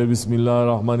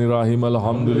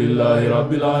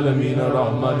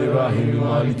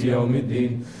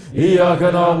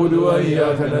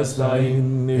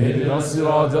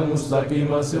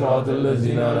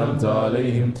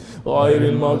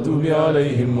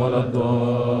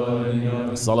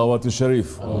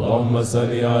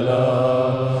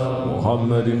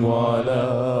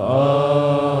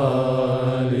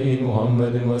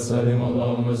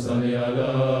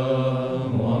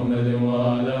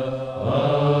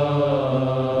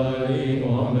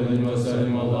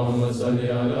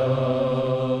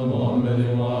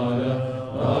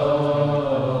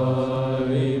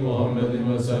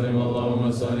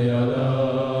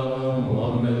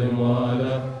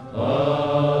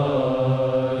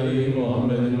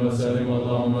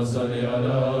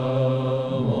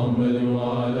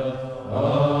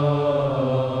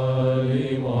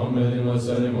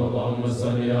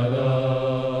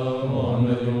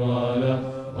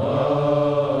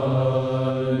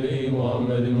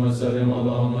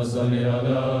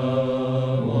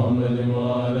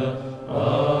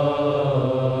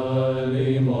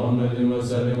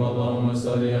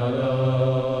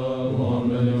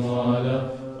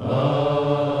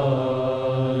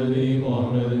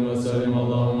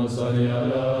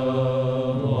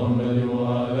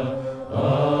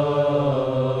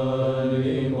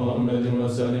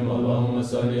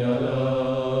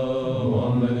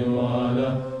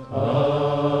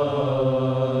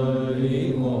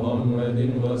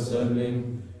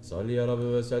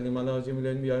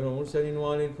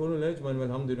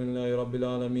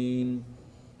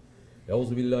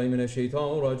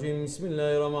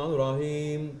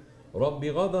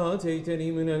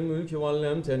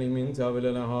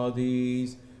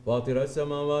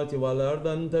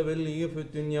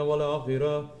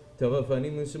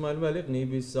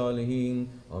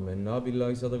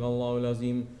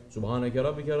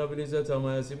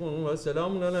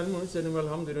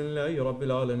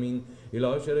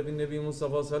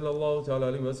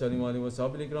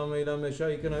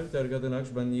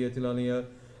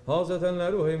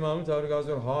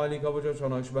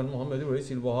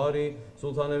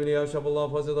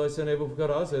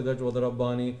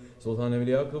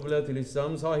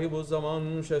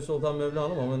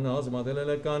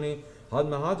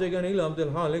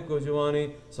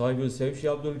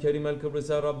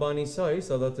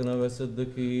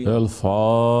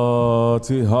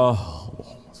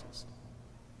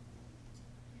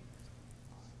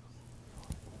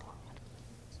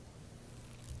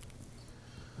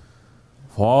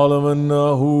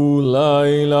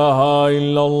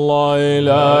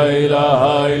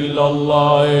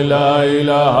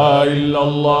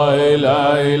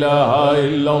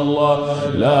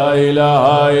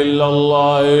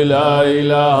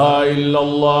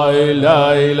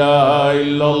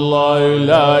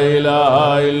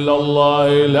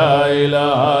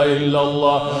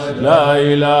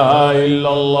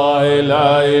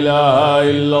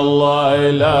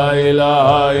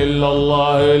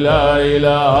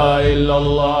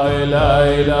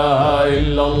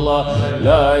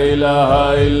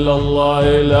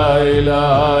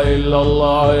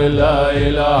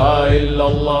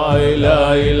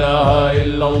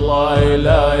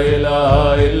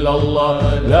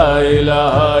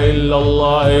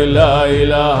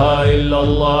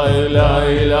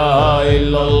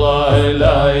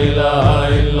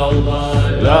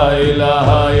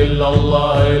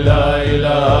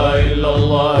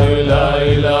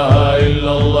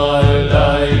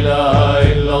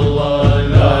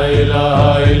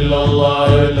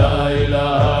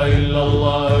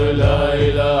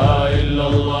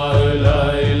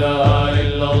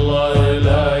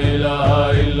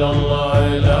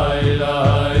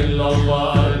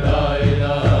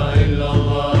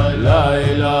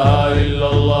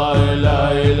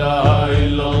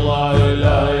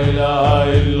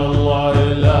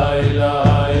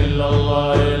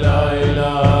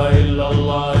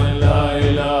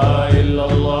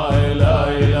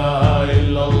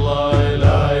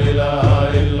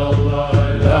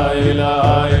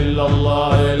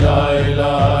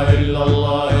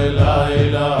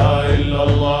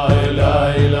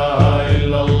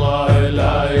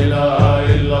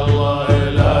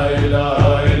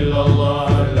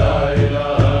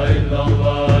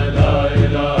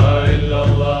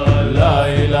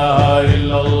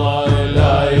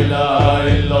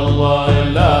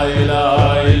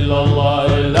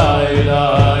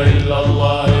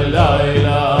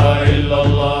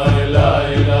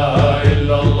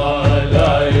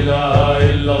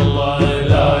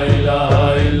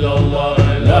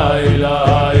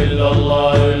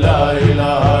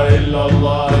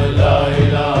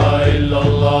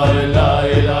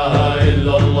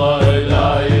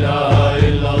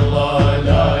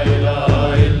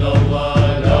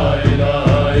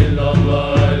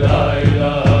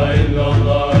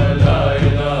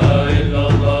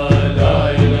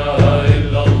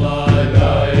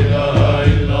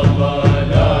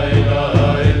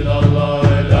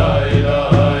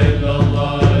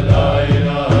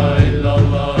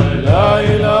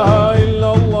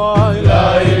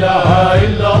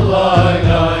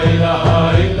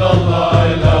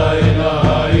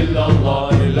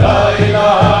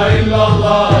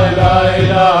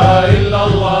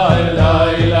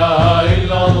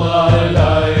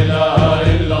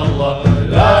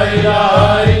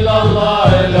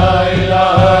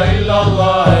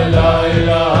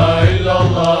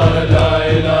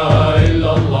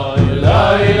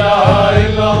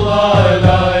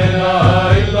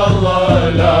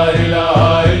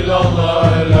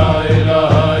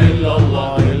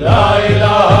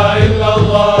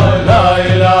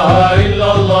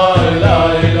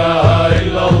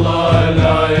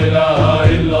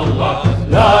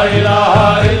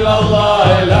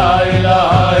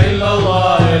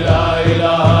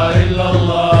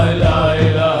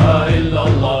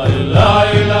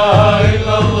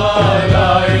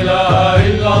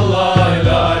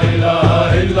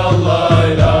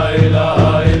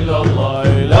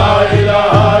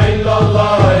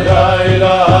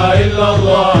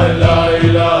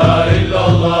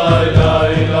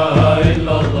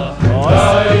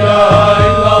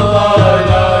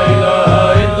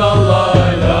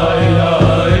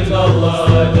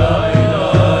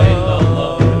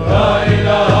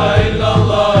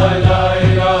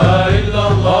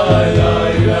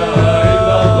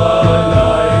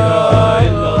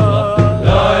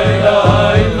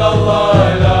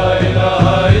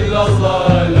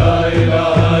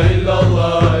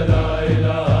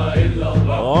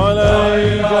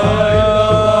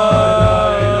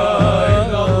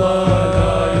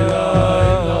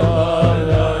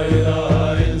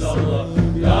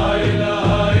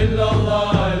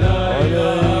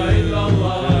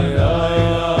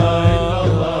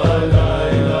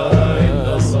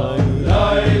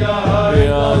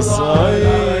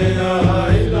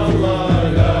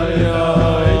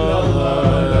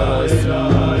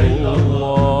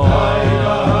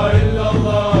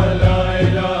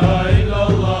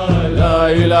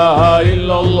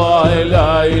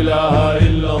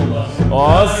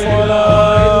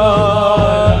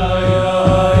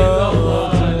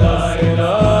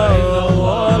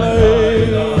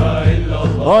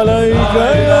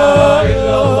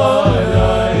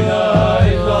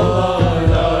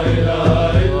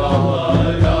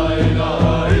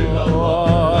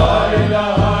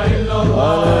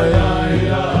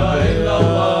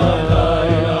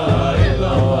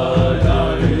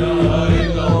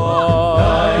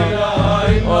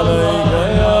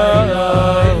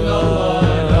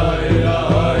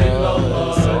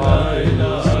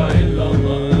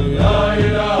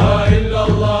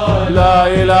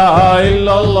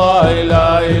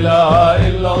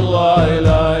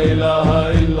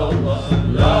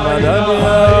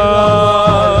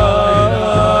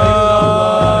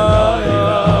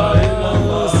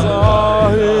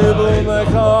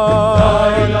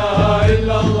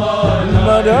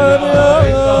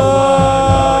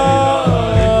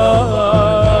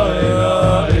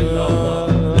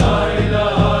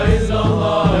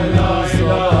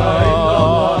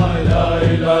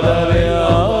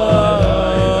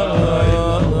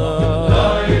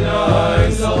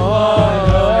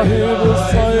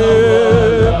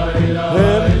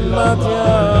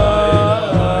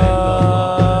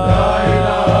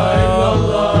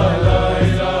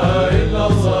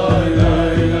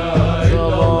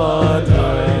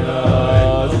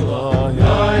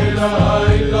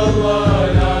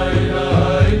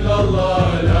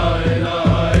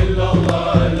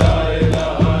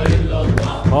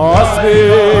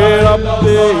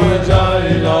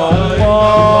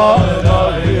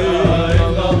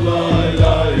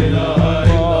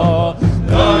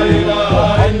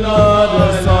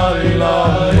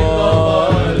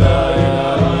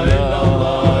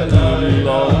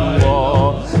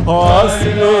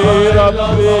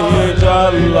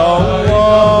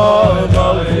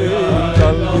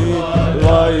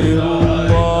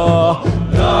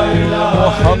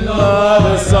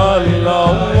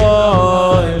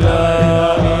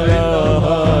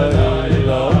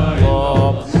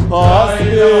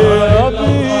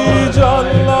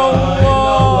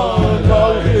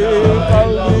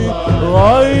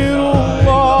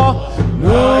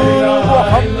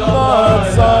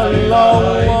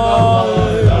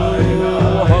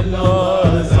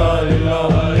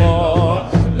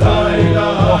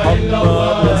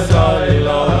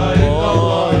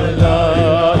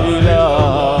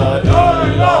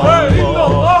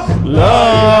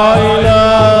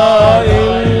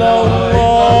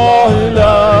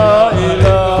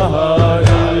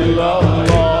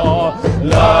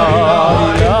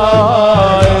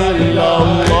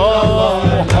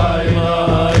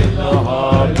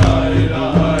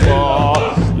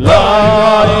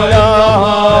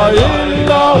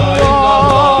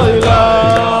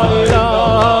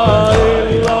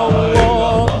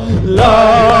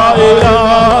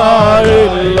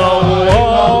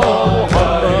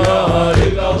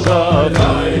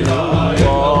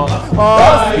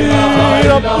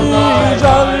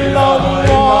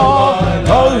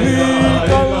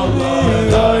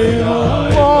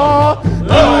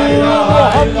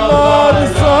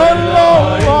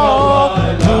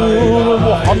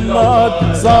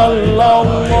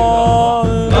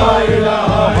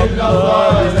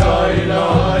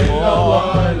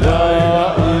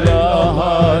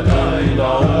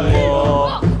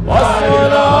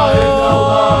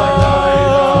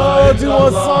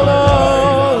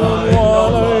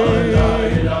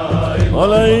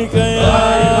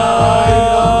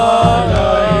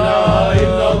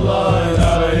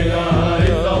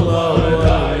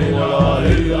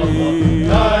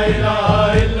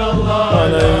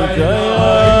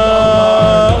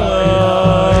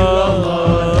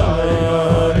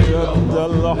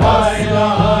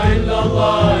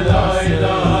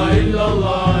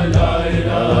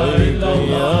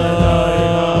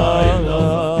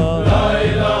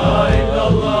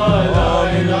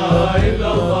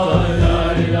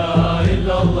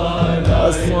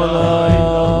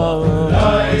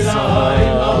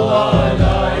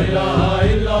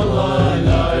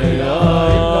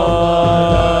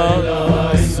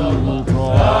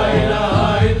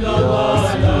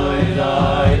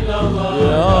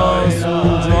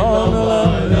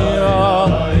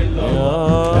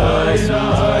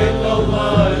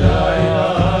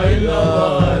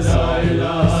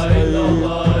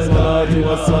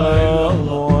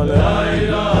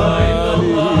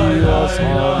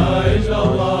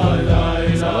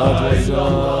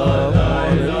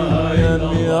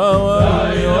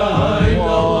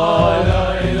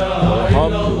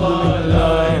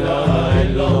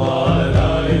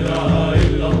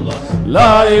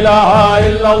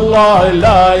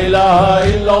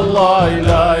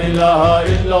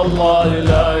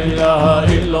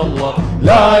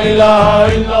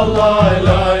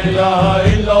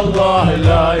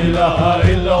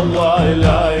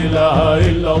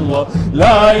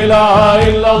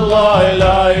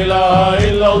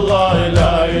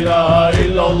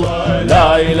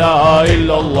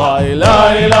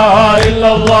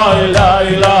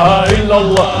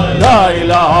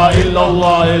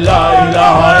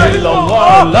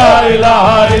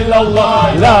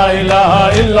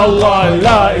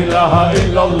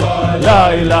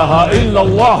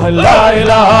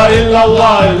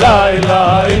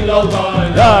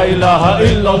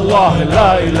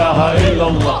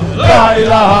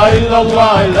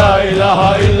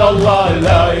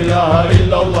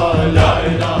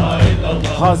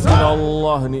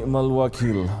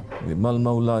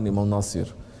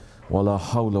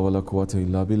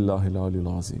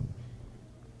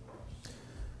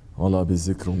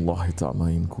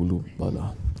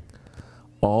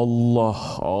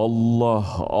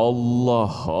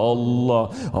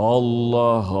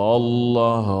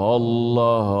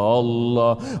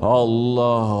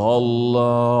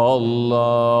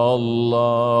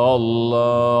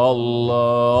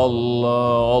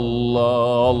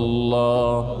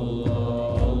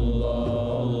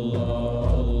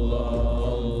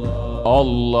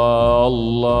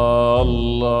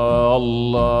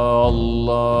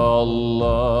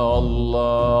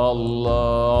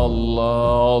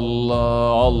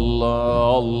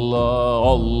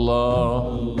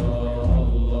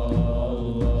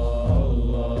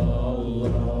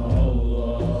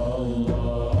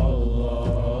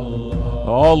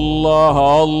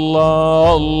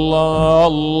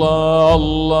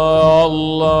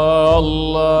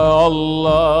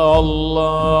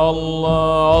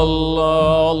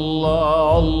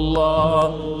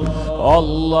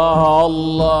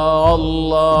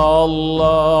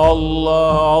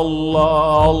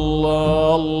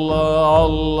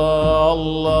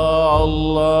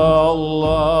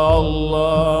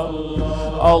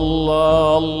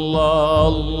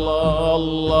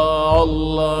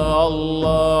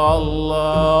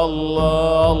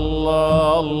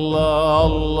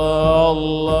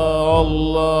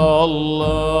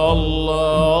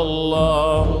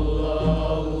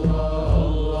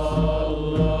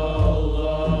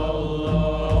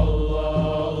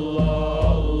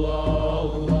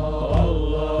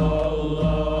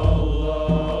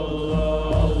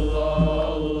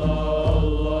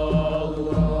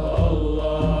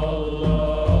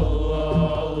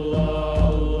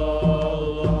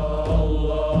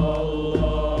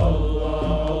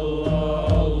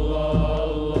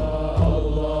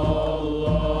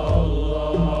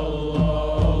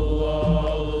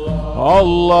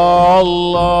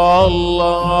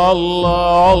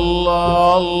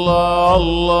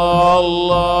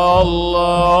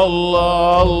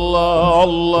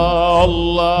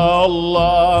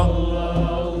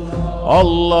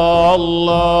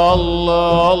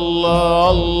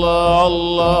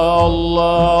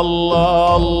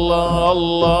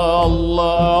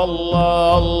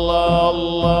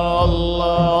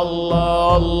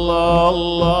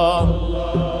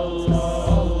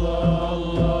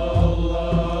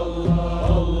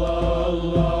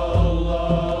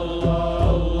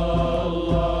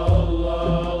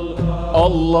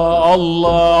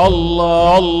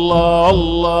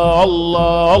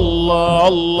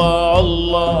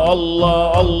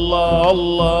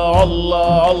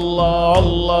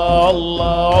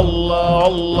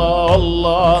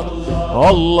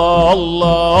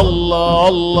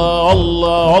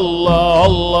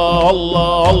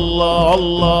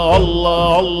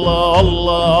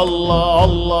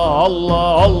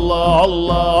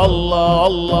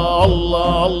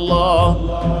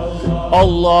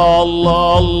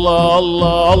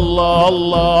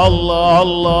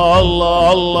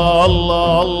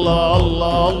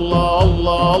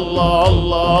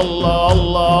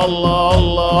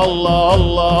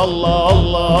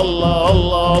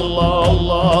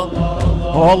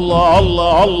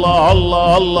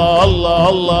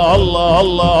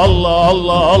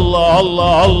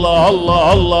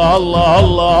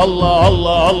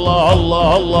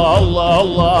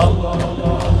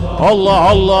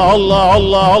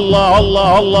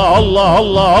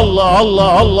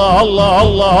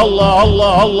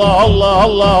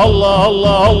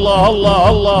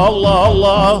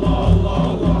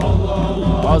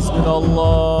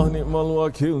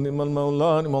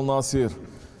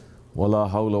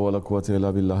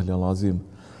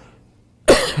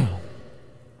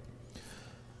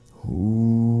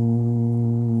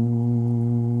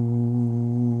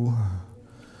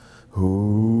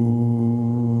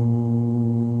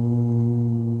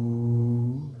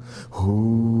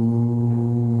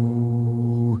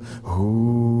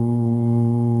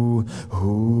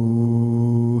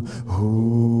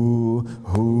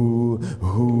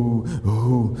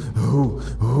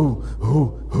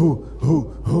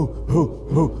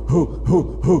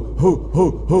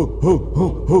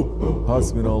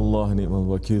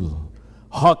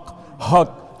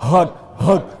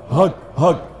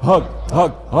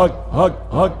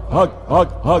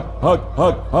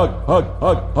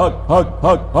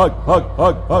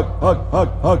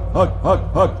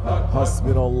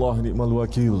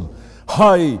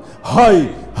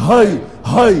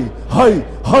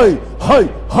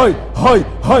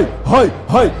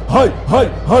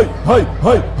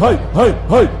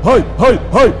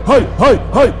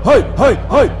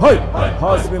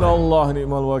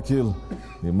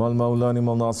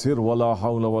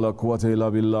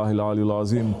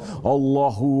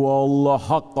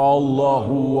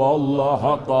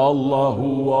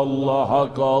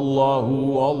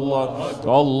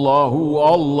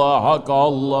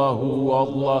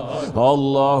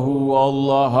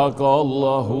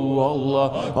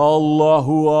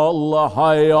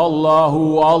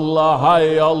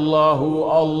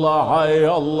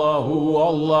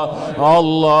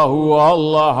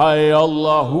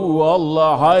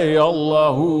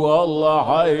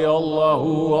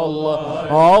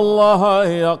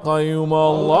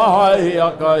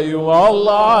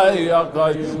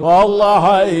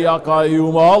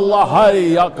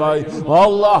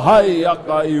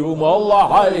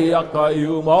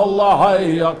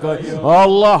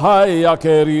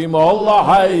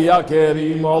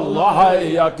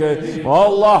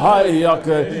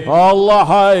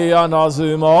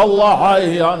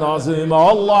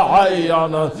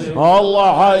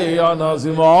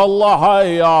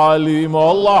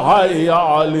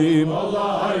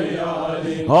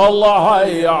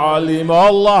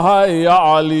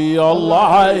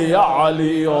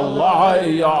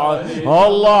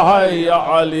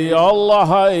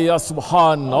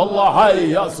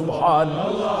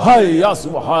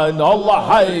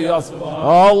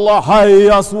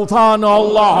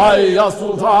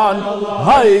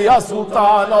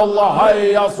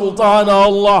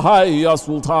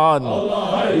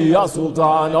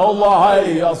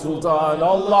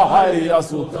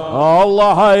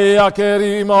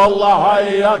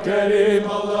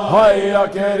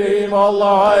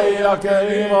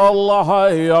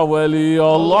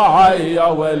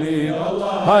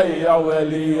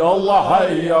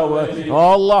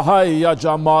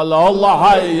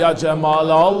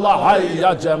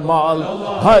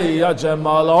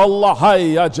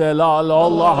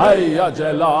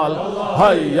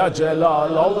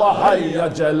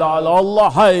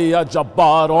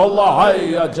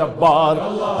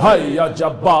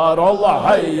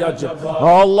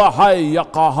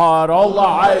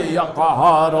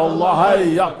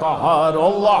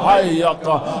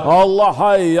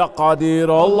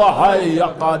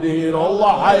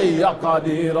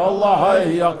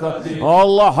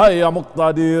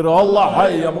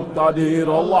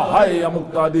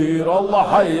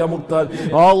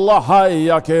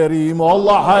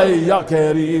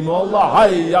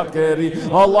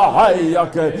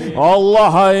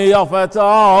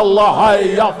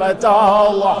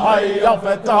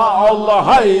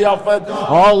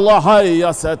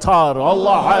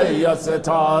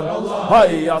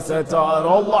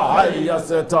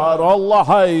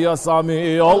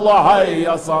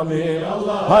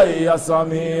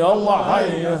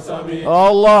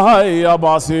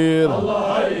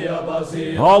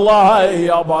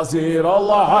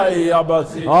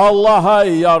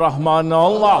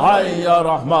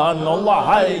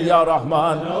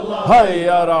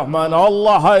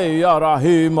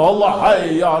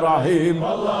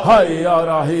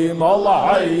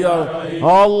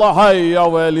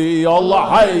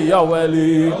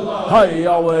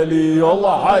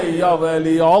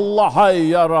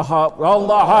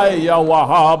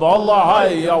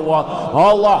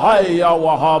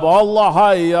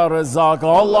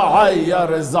Allah hayya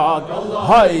Rezzak,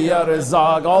 hayya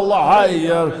Rezzak, Allah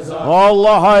hayya,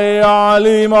 Allah hayya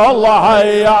alim, Allah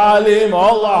hayya alim,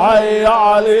 Allah hayya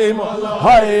alim,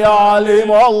 hayya alim,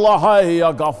 Allah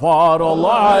hayya gafar,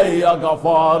 Allah hayya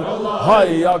gafar,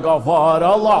 hayya gafar,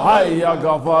 Allah hayya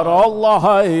gafar, Allah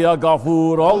hayya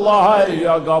gafur, Allah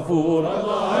hayya gafur,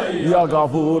 ya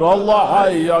gafur, Allah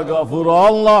hayya gafur,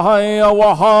 Allah hayya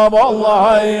vahhab, Allah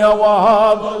hayya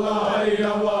vahhab,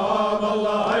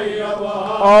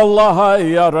 Allah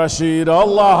hayya Rashid,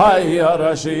 Allah hayya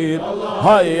Rashid,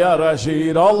 hayya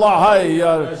Rashid, Allah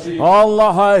hayya,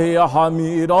 Allah hayya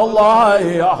Hamid, Allah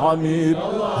hayya Hamid,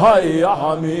 hayya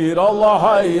Hamid, Allah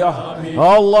hayya,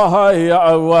 Allah hayya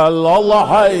Awwal, Allah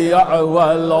hayya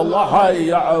Awwal, Allah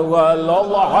hayya Awwal,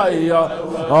 Allah hayya,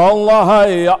 Allah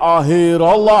hayya Ahir,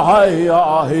 Allah hayya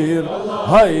Ahir,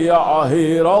 hayya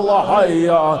Ahir, Allah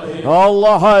hayya,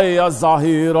 Allah hayya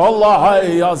Zahir, Allah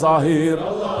hayya Zahir,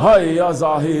 hayya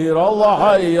Zahir, Allah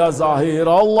hayya Zahir,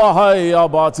 Allah hayya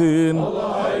Batin,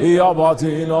 ya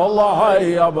Batin, Allah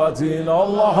hayya Batin,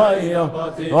 Allah hayya,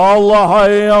 Allah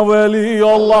hayya Veli,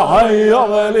 Allah hayya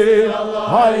Veli,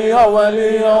 hayya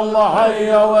Veli, Allah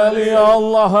hayya Veli,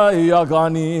 Allah hayya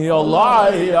Gani, Allah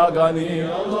hayya Gani,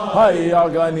 hayya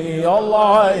Gani, Allah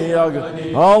hayya,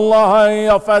 Allah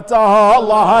hayya Fetah,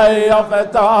 Allah hayya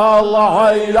Fetah, Allah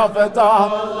hayya Fetah,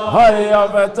 hayya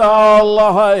Fetah,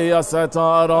 Allah hayya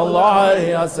Setar, Allah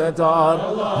hayya Setar,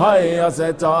 hayya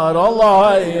Setar, Allah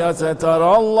hayya Setar,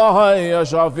 Allah hayya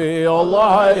Shafi, Allah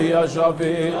hayya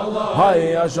Shafi,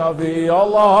 hayya Shafi,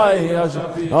 Allah hayya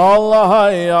Shafi, Allah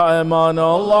hayya Eman,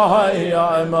 Allah hayya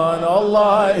Eman, Allah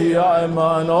hayya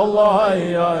Eman, Allah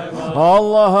hayya,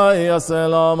 Allah hayya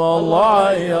Selam, Allah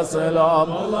hayya Selam,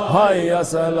 hayya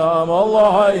Selam, Allah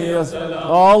hayya,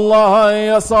 Allah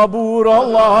hayya Sabur,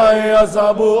 Allah hayya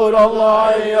Sabur, Allah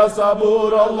hayya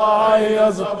Sabur, Allah hayya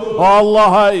Sabur, Allah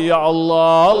hayya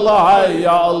Allah, Allah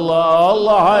hayya Allah,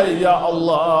 Allah hayya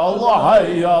Allah, Allah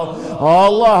hayya,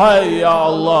 Allah hayya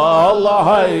Allah, Allah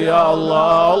hayya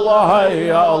Allah, Allah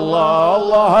hayya Allah,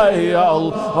 Allah hayya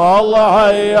Allah, Allah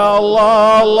hayya Allah,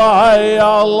 Allah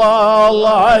hayya Allah, Allah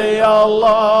hayya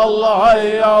Allah, Allah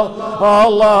hayya,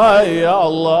 Allah hayya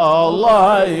Allah, Allah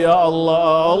hayya Allah,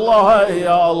 Allah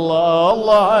hayya Allah,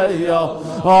 Allah hayya,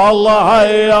 Allah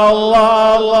hayya Allah,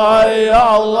 Allah hayya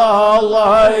Allah, Allah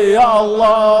hayya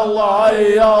Allah, Allah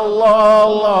hayya Allah,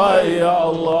 Allah hayya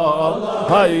Allah,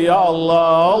 hayya Allah,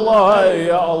 Allah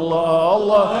hayya Allah,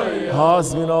 Allah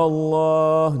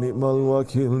hasbinallah ni'mal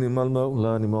wakil, ni'mal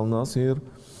mawla, ni'mal nasir,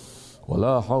 wa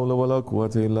la hawla wa la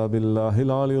quwwata illa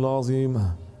billahil aliyyil azim.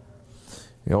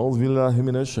 Euzu billahi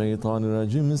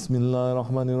mineşşeytanirracim.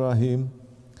 Bismillahirrahmanirrahim.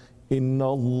 İnna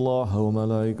Allaha ve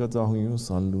melaikatahu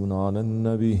yusalluna alen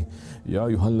nebi. Ya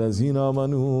eyyühellezine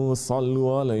amenu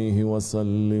sallu aleyhi ve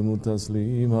sellimu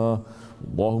teslima.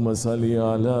 Allahümme salli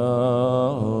ala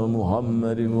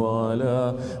Muhammedin ve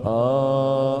ala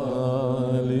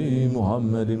ali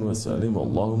Muhammedin ve sellim.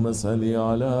 Allahümme salli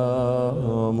ala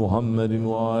Muhammedin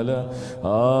ve ala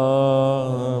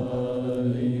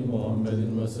ali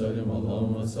Muhammedin ve sellim.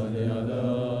 Allahümme salli ala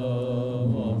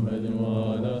Muhammedin ve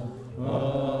ala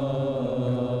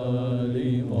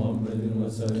ali Muhammedin ve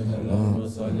sellim. Allahümme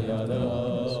salli ala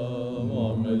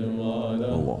Muhammedin ve ala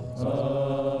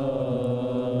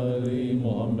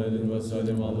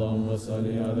وسلم اللهم صل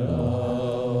على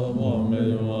محمد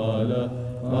وعلى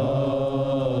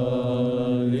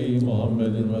آل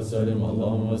محمد وسلم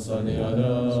اللهم صل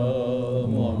على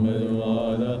محمد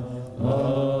وعلى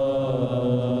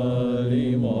آل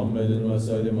محمد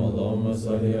وسلم اللهم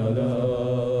صل على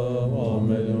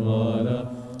محمد وعلى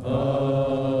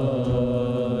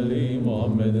آل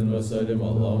محمد وسلم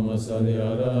اللهم صل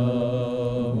على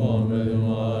محمد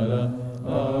وعلى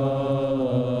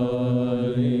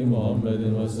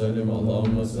وسلم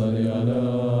اللهم صل على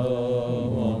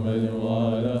محمد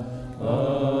وعلى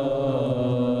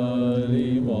آل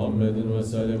محمد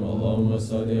وسلم اللهم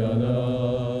صل على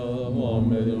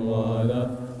محمد وعلى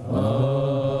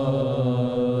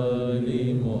آل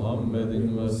محمد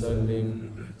وسلم.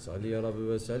 صل يا رب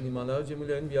وسلم على جميع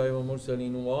الأنبياء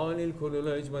والمرسلين وعلى الكل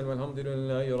أجمعين والحمد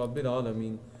لله رب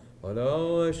العالمين. وعلى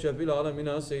أشرف العالمين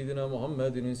سيدنا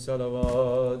محمد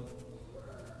الصلوات.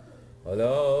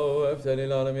 على أفضل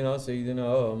العالمين سيدنا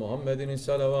محمد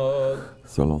الصلوات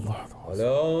صلى الله عليه وسلم.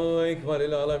 على أكبر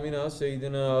العالمين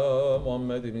سيدنا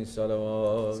محمد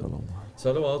الصلوات صلى الله عليه وسلم.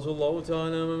 Salavatullahu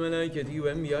Teala ve meleketi ve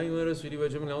enbiya'i ve resulü ve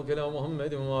cemil kelam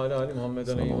Muhammed ve ala ali Muhammed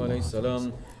aleyhisselam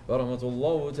ve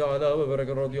rahmetullahu Teala ve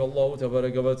bereket radiyallahu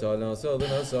tebareke ve teala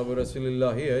sadına sahabe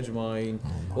Resulillahi ecmain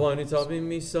ve ani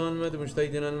tabi'in ihsan ve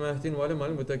müştehidin el mehdin ve lemal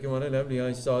mütekim ve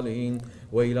levliya'i salihin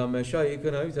ve ila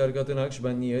meşayikina ve terkatın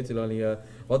akşbenniyetil aliye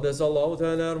Kaddesallahu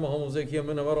Teala ermahum zekiyen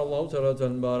ve neverallahu Teala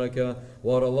tenbareke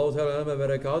ve arallahu Teala ve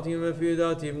berekatihim ve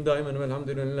fiidatihim daimen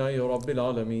velhamdülillahi rabbil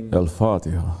alemin. El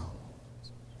Fatiha.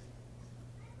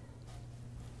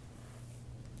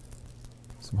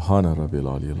 سبحان ربي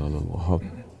العلي الأعلى الوهاب.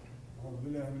 أعوذ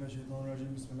بالله من الشيطان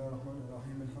الرجيم بسم الله الرحمن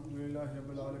الرحيم الحمد لله رب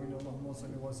العالمين اللهم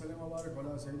صل وسلم وبارك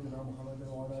على سيدنا محمد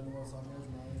وعلى آله وصحبه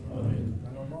أجمعين.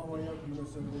 أن الله وإياكم من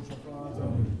السر شفاعته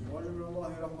وأرجو من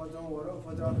الله رحمته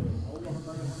ورأفته اللهم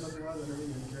بحرمة هذا النبي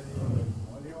الكريم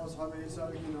وآله وأصحابه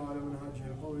سالكين على منهجه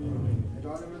القويم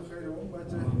اجعل من خير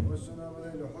أمته والسنة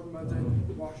بذيل حرمته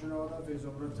واحشنا ولا في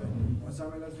زمرته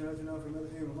وسامل ألسنتنا في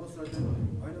مدحه ونصرته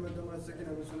أينما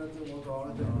تمسكنا بسنته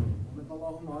وطاعته ومن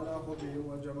اللهم على حبه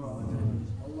وجماعته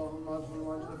اللهم ادخل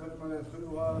المعجزة فلمن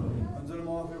يدخلها انزل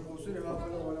ما في قصورها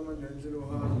فلو لمن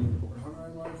ينزلها وارحمنا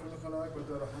بما يدخل الخلائق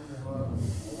وترحمها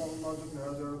اللهم ارزقنا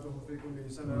زيارته في كل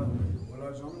سنة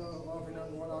ولا تجعلنا غافلا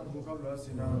ولا عنه قبل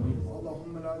سنة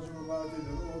اللهم لا تجعل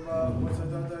ذنوبا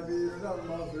وستات به إلى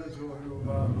المغفرة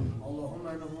وعيوبا اللهم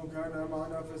إنه كان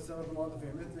معنا في السنة الماضية في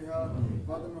مثلها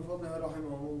بعد من فضلها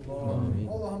رحمه الله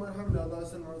اللهم ارحمنا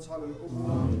داسا ونصحاب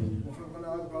القبور وفقنا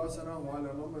عباسنا وعلى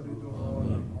محمد الدخول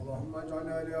اللهم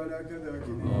اجعلنا لآلائك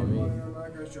ذاكرين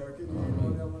ولنماك الشاكرين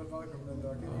وليوم لقاك من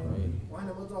الذاكرين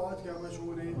واحنا بطاعتك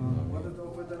مشغولين وانت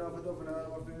توفتنا فتوفنا على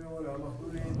المفتونين ولا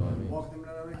مخذولين واختم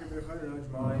لنا منك بخير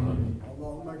اجمعين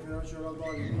اللهم اكفنا شر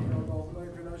الظالمين اللهم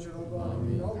اكفنا شر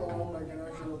الظالمين اللهم اكفنا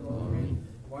شر الظالمين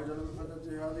واجعل من فتنة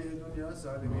هذه الدنيا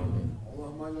سالمين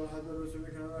اللهم اجعل هذا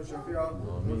رسولك لنا شفيعا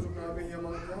وارزقنا به يوم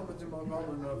القيامة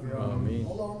مقاما نافعا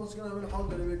اللهم اسقنا من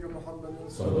حوض نبيك محمد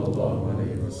صلى الله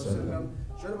عليه وسلم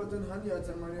شربة هنيئة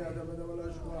مريئة بدا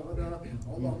ولا شكوى غدا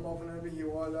اللهم اغفر به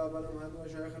وعلى ابنا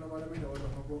وشيخنا العالمين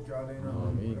والحقوق علينا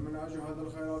ولمن اجر هذا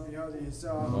الخير في هذه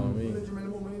الساعة ولجميع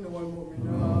المؤمنين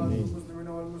والمؤمنات والمسلمين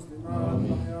والمسلمات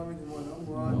الاحياء منهم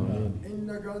والاموات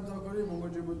انك انت قريب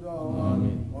مجيب الدعوات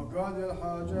وقاضي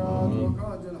الحاجات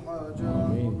وقاضي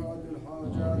الحاجات وقاضي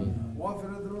الحاجات واغفر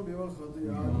الذنوب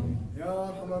والخطيئات يا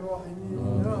ارحم الراحمين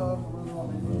يا ارحم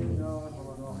الراحمين يا ارحم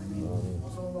الراحمين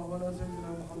وصلى الله على سيدنا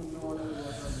محمد وعلى اله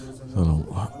وصحبه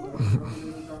وسلم.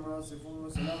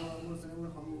 وسلام على المرسلين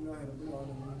والحمد لله رب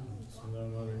العالمين.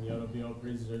 Ya Rabbi, all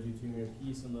praises are due to you. May your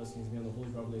peace and blessings be on the Holy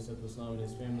Prophet Islam and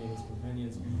his family and his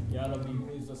companions. Ya Rabbi,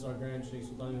 please bless our grand Sheikh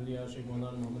Sultan Uliya, Sheikh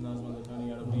Mawlana Muhammad Nazman Al-Thani.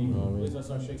 Ya Rabbi, please bless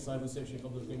our Sheikh Saib Asif, Sheikh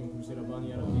Abdul Qayyum and Crusade Abani.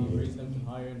 Ya Rabbi, raise them to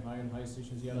higher and higher and higher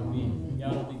stations. Ya Rabbi, Ya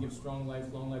Rabbi, give strong life,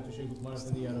 long life to Sheikh Uthman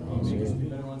Effendi. Ya Rabbi, make us be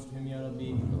better ones to him. Ya Rabbi,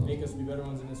 make us be better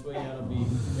ones in this way. Ya Rabbi,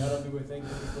 Ya Rabbi, we're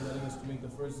thankful for letting us to make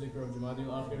the first zikr of Jamadi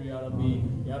al-Akhir. Ya Rabbi,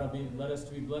 Ya Rabbi, let us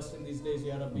to be blessed in these days.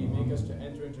 Ya Rabbi, make us to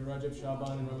enter into Rajab,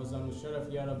 Shaban and Ramazan with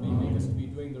Sharaf. Ya Rabbi, make us to be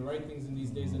doing the right things in these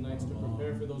days and nights to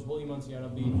prepare for those holy months, Ya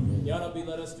Rabbi. Ya Rabbi,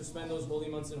 let us to spend those holy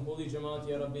months in holy Jamaat,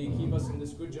 Ya Rabbi. Keep us in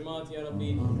this good Jamaat, Ya Rabbi.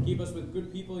 Keep us with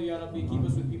good people, Ya Rabbi. Keep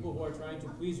us with people who are trying to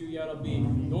please you, Ya Rabbi.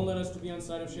 Don't let us to be on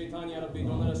side of Shaitan, Ya Rabbi.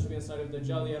 Don't let us to be on side of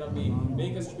Dajjal, Ya Rabbi.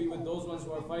 Make us to be with those ones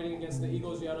who are fighting against the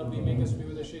egos, Ya Rabbi. Make us to be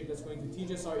with a Shaykh that's going to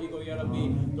teach us our ego, Ya Rabbi.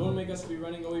 Don't make us to be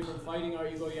running away from fighting our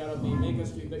ego, Ya Rabbi. Make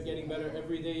us to be getting better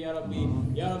every day, Ya Rabbi.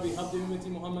 Ya Rabbi, help the Ummati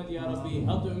Muhammad, Ya Rabbi.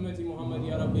 Help the Ummati Muhammad,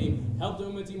 Ya Rabbi. Help the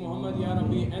Ummati Muhammad, Ya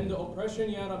Rabbi, and the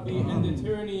oppression, Ya Rabbi, and the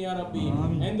tyranny, Ya Rabbi,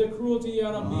 and the cruelty, Ya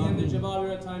Rabbi, and the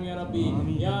Jababira time, Ya Rabbi.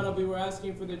 Ya Rabbi, we're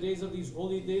asking for the days of these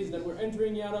holy days that we're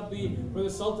entering, Ya Rabbi, for the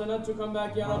Sultanate to come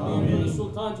back, Ya Rabbi, and for the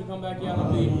Sultan to come back, Ya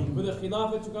Rabbi, for the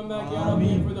Khilafah to come back, Ya Rabbi,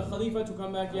 and for the Khalifa to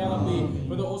come back, Ya Rabbi,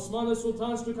 for the Osmanli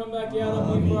Sultans to come back, Ya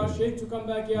Rabbi, for our Sheikh to come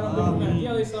back, Ya Rabbi, for Mahdi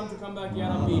al-Islam to come back, Ya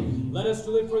Rabbi. Let us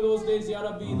to live for those days, Ya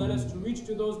Rabbi. Let us to reach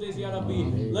to those days, Ya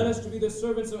Rabbi. Let us to be the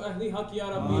servants of Ahli Haq, Ya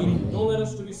Rabbi. Don't let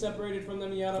us to be separated from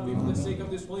them, Ya Rabbi, for the sake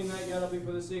of this holy night, Ya Rabbi,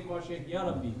 for the sake of our Shaykh, Ya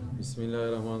Rabbi.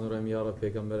 Bismillahirrahmanirrahim. Ya Rabbi,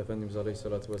 Peygamber Efendimiz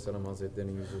Aleyhisselatü Vesselam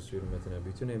Hazretleri'nin yüzü hürmetine,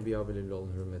 bütün Enbiya ve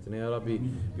Lillah'ın hürmetine, Ya Rabbi,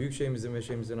 büyük şeyimizin ve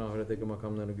şeyimizin ahiretteki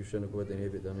makamlarını, güçlerini, kuvvetini,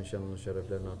 heybetlerini, şanını,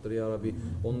 şereflerini arttır, Ya Rabbi.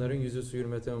 Onların yüzü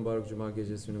hürmetine, mübarek Cuma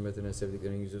gecesi hürmetine,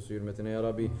 sevdiklerinin yüzü hürmetine, Ya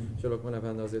Rabbi. Lokman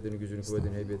Efendi Hazretleri'nin gücünü,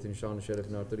 kuvvetini, heybetini, şanını,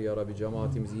 şerefini arttır, Ya Rabbi.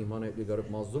 Cemaatimizi, iman ehli,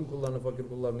 garip, mazlum kullarını, fakir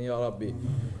kullarını, Ya Rabbi.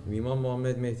 İmam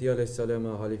Muhammed Mehdi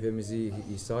Aleyhisselam'a, halifemizi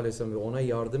İsa Aleyhisselam ve ona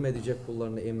yardım edecek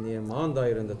kullarını emniye, maan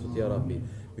dairinde tut, Ya Rabbi.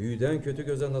 Büyüden, kötü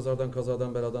gözden, nazardan,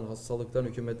 kazadan, beladan, hastalıktan,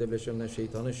 hükümet devletlerinden,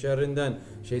 şeytanın şerrinden,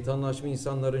 şeytanlaşma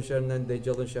insanların şerrinden,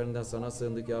 deccalın şerrinden sana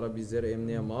sığındık ya Rabbi. Bizleri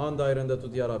emniye maan dairinde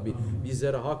tut ya Rabbi.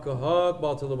 Bizlere hakkı hak,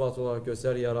 batılı batıl olarak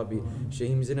göster ya Rabbi.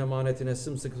 Şeyhimizin emanetine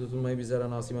sımsıkı tutunmayı bizlere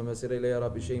nasip meseleyle ya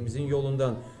Rabbi. Şeyhimizin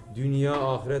yolundan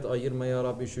dünya ahiret ayırma ya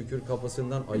Rabbi. Şükür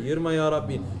kapısından ayırma ya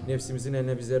Rabbi. Nefsimizin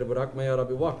eline bizleri bırakma ya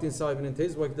Rabbi. Vaktin sahibinin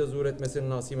tez vakitte zuhur etmesini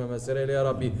nasip meseleyle ya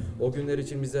Rabbi. O günler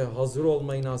için bize hazır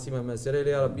olmayı nasip meseleyle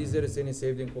ya Rabbi. Bizleri senin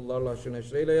sevdiğin kullarla aşırı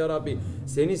neşreyle ya Rabbi.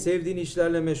 Seni sevdiğin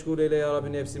işlerle meşgul eyle ya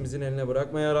Rabbi. Nefsimizin eline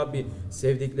bırakma ya Rabbi.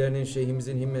 Sevdiklerinin,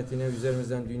 şeyhimizin himmetine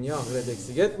üzerimizden dünya ahiret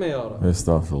eksik etme ya Rabbi.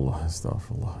 Estağfurullah,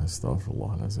 estağfurullah,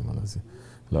 estağfurullah. Lazim, lazim.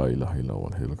 La ilahe illa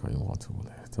huvel hayyul kayyum ve etûbü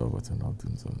ileyh. Tevbeten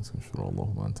abdin zalimin şura.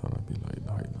 Allahümme ente rabbi la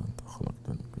ilahe illa ente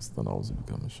halakten estağuzu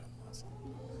bike min şerri ma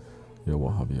sana'tu. Ya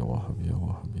Vahhab, ya Vahhab, ya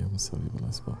Vahhab, ya musabibul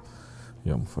asbab.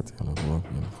 Ya mufatihal abwab,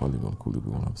 ya muqallibal qulubi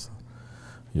wal absar.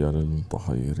 Ya lil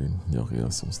mutahhirin, ya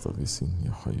ghiyas mustaghithin,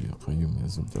 ya hayy ya qayyum, ya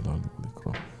zul jalali wal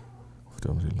ikram. Fi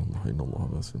amrillah innallaha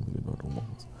basirun bil ibad.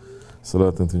 Allahumma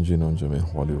salatan tunjina min jami'i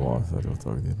ahwali wa athari wa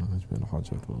taqdirna najmi al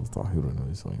hajat wa tahhiruna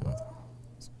bi sayyi'at.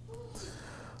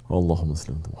 اللهم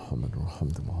اسلم محمد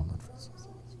وحمد محمد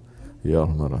يا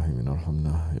ارحم الراحمين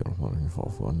ارحمنا يا ارحم الراحمين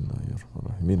فاعف عنا يا ارحم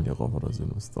الراحمين يا غفر ذي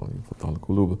المستقيم فتح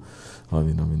القلوب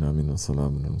امين امين امين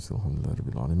والسلام على المرسلين الحمد لله رب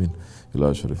العالمين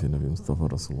الى شرف النبي مصطفى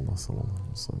رسول الله صلى الله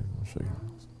عليه وسلم وشيخ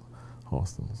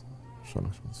حاصل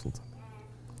شرف السلطان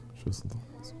شو السلطان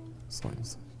صحيح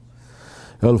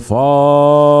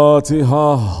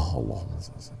الفاتحه اللهم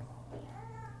صل وسلم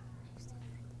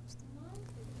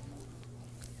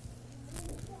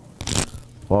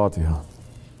فاتحة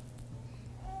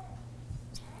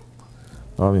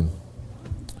آمين.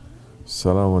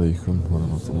 السلام عليكم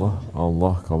ورحمة الله.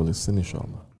 Allah kabul etsin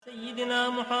inşallah. سيدنا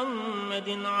محمد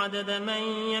عدد من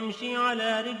يمشي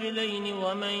على رجلين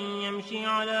ومن يمشي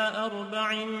على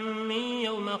أربع من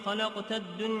يوم خلقت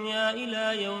الدنيا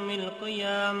إلى يوم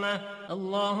القيامة.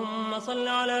 اللهم صل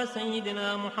على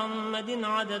سيدنا محمد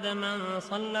عدد من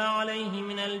صلى عليه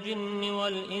من الجن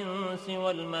والإنس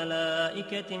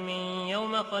والملائكة من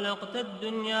يوم خلقت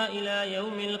الدنيا إلى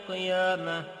يوم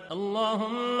القيامة.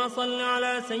 اللهم صل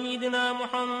على سيدنا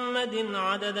محمد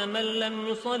عدد من لم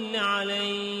يصل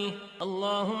عليه.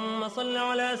 اللهم صل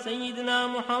على سيدنا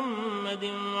محمد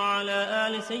وعلى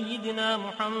آل سيدنا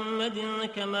محمد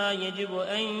كما يجب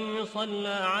أن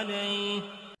يصلى عليه.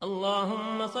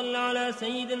 اللهم صل على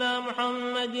سيدنا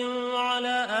محمد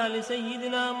وعلى آل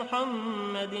سيدنا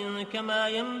محمد كما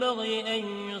ينبغي أن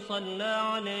يصلى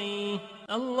عليه.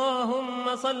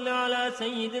 اللهم صل على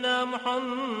سيدنا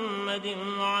محمد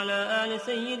وعلى آل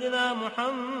سيدنا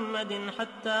محمد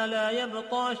حتى لا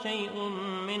يبقى شيء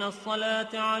من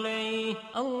الصلاة عليه.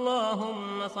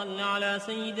 اللهم صل على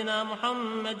سيدنا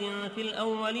محمد في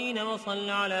الأولين وصل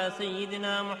على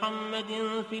سيدنا محمد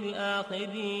في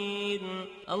الآخرين.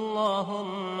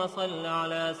 اللهم صل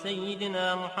على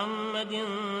سيدنا محمد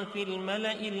في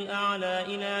الملأ الأعلى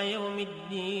إلى يوم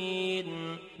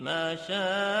الدين. ما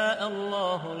شاء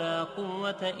الله لا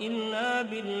قوة إلا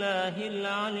بالله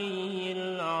العلي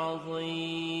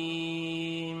العظيم.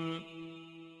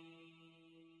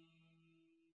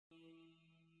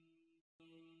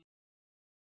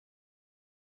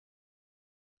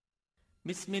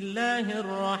 بسم الله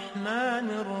الرحمن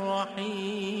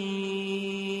الرحيم.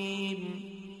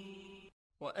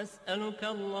 وأسألك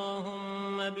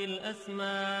اللهم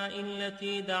بالأسماء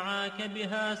التي دعاك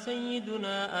بها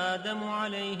سيدنا آدم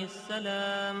عليه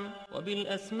السلام،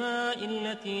 وبالأسماء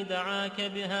التي دعاك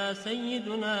بها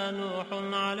سيدنا نوح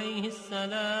عليه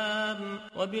السلام،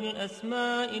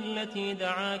 وبالأسماء التي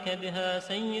دعاك بها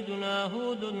سيدنا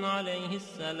هود عليه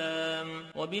السلام،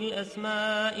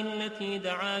 وبالأسماء التي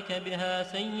دعاك بها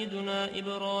سيدنا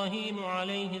إبراهيم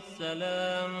عليه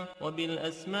السلام،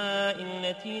 وبالأسماء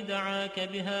التي دعاك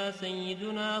بها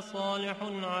سيدنا صالح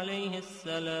عليه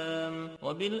السلام،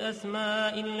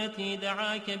 وبالأسماء التي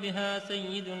دعاك بها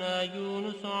سيدنا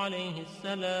يونس عليه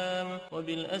السلام،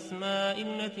 وبالأسماء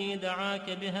التي دعاك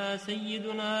بها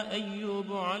سيدنا أيوب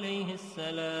عليه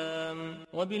السلام،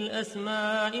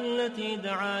 وبالأسماء التي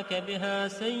دعاك بها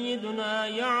سيدنا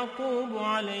يعقوب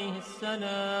عليه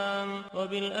السلام،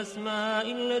 وبالأسماء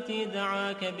التي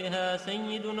دعاك بها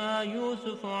سيدنا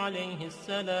يوسف عليه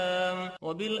السلام،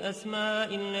 وبالأسماء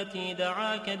التي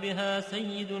دعاك بها سيدنا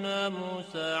سيدنا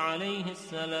موسى عليه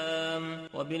السلام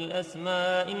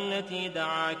وبالأسماء التي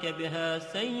دعاك بها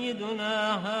سيدنا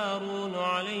هارون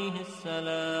عليه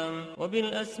السلام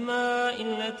وبالأسماء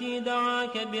التي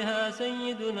دعاك بها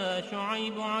سيدنا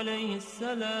شعيب عليه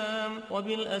السلام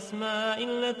وبالأسماء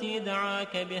التي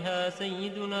دعاك بها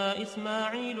سيدنا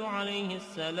إسماعيل عليه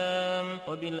السلام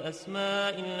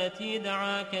وبالأسماء التي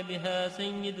دعاك بها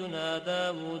سيدنا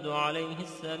داود عليه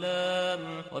السلام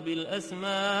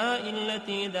وبالأسماء التي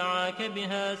دعاك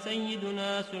بها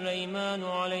سيدنا سليمان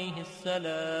عليه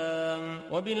السلام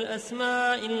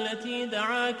وبالأسماء التي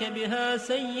دعاك بها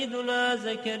سيدنا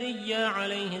زكريا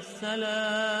عليه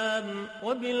السلام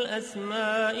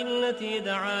وبالأسماء التي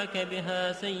دعاك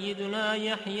بها سيدنا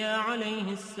يحيى عليه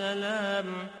السلام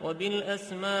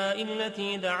وبالأسماء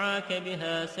التي دعاك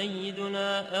بها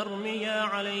سيدنا أرميا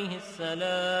عليه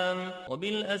السلام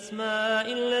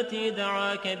وبالأسماء التي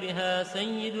دعاك بها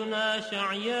سيدنا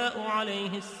شعياء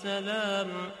عليه السلام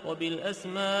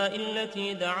وبالأسماء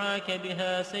التي دعاك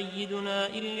بها سيدنا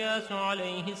إلياس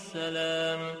عليه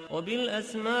السلام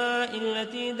وبالأسماء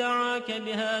التي دعاك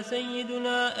بها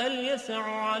سيدنا اليسع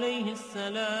عليه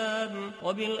السلام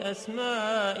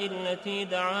وبالأسماء التي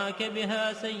دعاك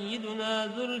بها سيدنا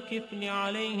ذو الكفل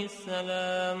عليه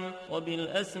السلام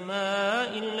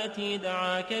وبالأسماء التي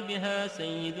دعاك بها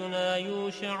سيدنا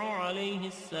يوشع عليه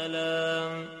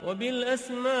السلام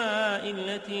وبالأسماء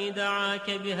التي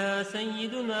دعاك بها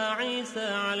سيدنا عيسى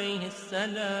عليه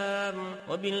السلام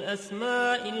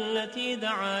وبالأسماء التي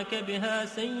دعاك بها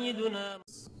سيدنا.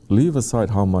 Leave aside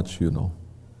how much you know.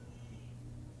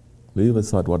 Leave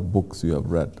aside what books you have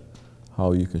read,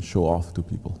 how you can show off to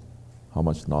people, how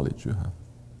much knowledge you have.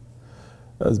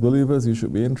 As believers, you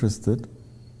should be interested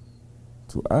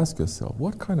to ask yourself,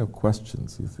 what kind of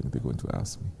questions do you think they're going to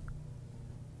ask me?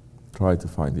 Try to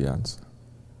find the answer.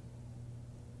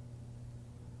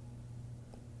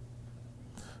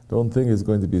 Don't think it's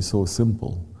going to be so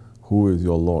simple. Who is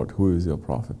your Lord? Who is your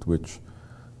Prophet? Which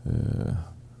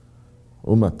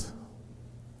ummat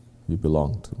you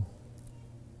belong to?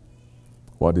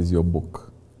 What is your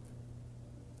book?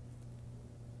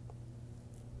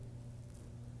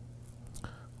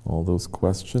 All those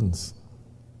questions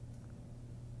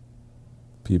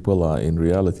people are in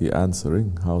reality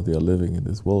answering how they are living in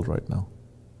this world right now.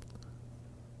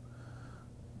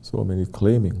 So many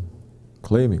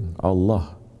claiming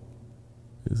Allah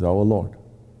is our Lord.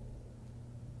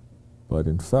 But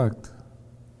in fact,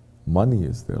 money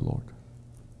is their Lord.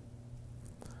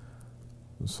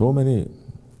 So many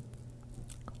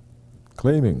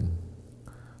claiming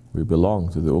we belong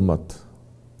to the Ummat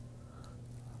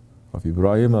of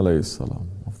Ibrahim alayhi salam,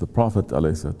 of the Prophet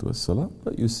alayhi salam,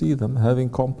 but you see them having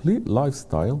complete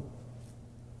lifestyle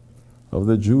of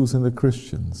the Jews and the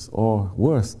Christians, or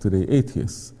worse today,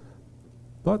 atheists,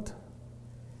 but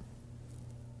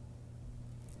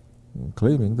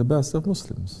claiming the best of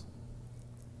Muslims.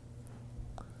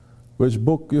 Which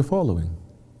book you're following?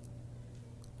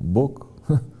 Book?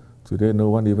 Today no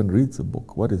one even reads a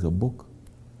book. What is a book?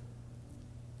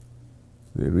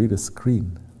 They read a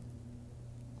screen.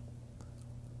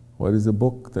 What is the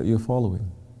book that you're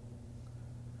following?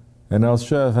 And our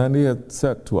Shaykh Effendi had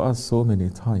said to us so many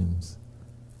times,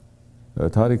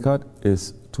 Tariqat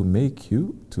is to make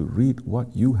you to read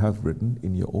what you have written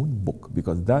in your own book,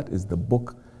 because that is the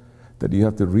book that you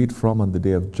have to read from on the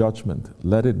Day of Judgment.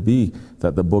 Let it be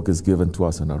that the book is given to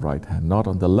us on the right hand, not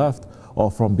on the left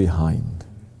or from behind.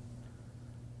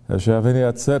 As Shaykh Effendi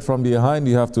had said, from behind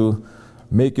you have to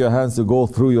make your hands to go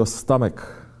through your stomach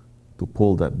to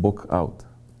pull that book out.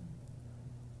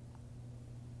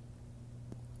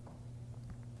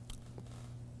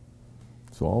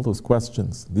 So all those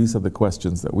questions, these are the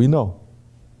questions that we know.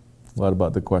 What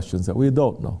about the questions that we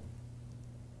don't know?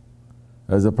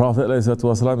 As the Prophet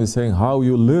ﷺ is saying, how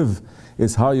you live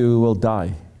is how you will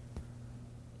die.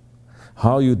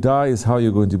 How you die is how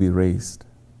you're going to be raised.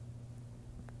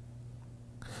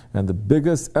 And the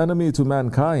biggest enemy to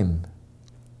mankind,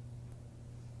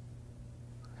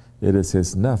 it is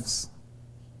his nafs.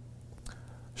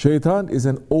 Shaitan is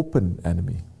an open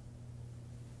enemy.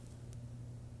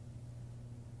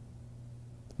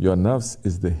 Your nafs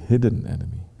is the hidden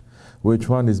enemy. Which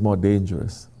one is more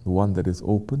dangerous? The one that is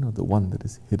open or the one that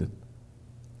is hidden?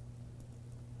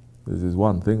 This is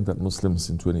one thing that Muslims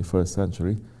in 21st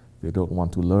century, they don't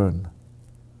want to learn.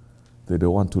 They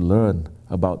don't want to learn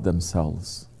about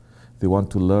themselves. They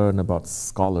want to learn about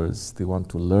scholars. They want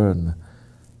to learn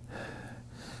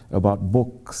about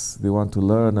books. They want to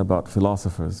learn about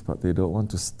philosophers, but they don't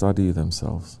want to study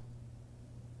themselves.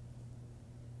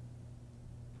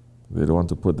 They don't want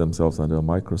to put themselves under a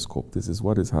microscope. This is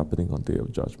what is happening on Day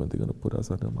of Judgment. They're going to put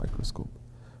us under a microscope.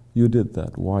 You did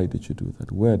that. Why did you do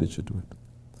that? Where did you do it?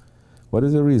 What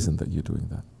is the reason that you're doing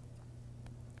that?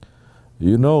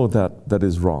 You know that that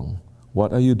is wrong.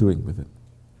 What are you doing with it?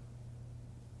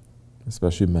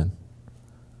 Especially men.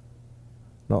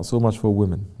 Not so much for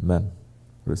women, men.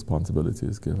 Responsibility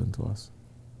is given to us.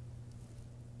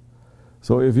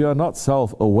 So if you are not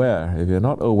self-aware, if you're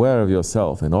not aware of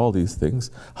yourself in all these things,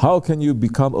 how can you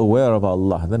become aware of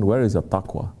Allah? Then where is your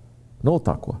taqwa? No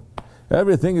taqwa.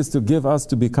 Everything is to give us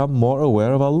to become more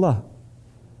aware of Allah.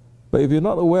 But if you're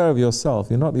not aware of yourself,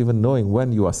 you're not even knowing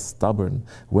when you are stubborn,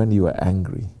 when you are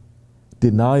angry,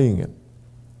 denying it.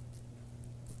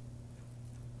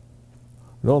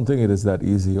 Don't think it is that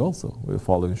easy also. We're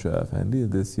following Shah Effendi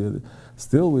this year.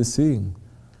 Still we're seeing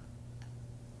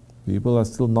people are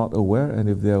still not aware, and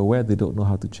if they're aware, they don't know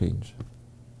how to change.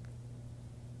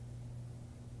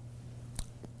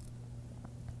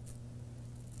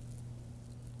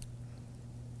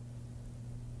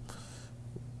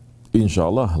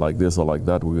 Inshallah, like this or like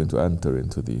that, we're going to enter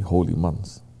into the holy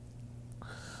months.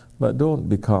 But don't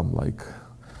become like,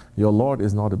 your Lord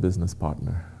is not a business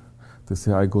partner. To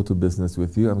say, I go to business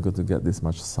with you, I'm going to get this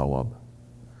much sawab.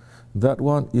 That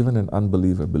one, even an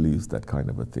unbeliever believes that kind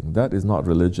of a thing. That is not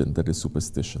religion, that is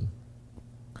superstition.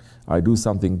 I do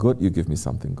something good, you give me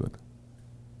something good.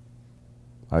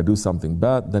 I do something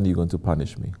bad, then you're going to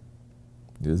punish me.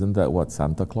 Isn't that what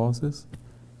Santa Claus is?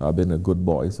 I've been a good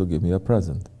boy, so give me a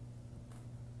present.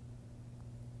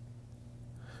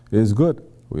 It is good.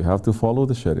 We have to follow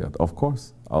the Sharia. Of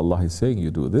course, Allah is saying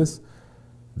you do this.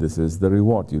 This is the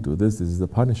reward. You do this. This is the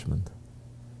punishment.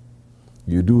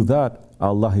 You do that.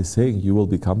 Allah is saying you will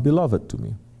become beloved to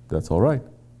me. That's all right.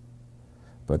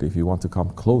 But if you want to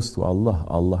come close to Allah,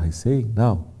 Allah is saying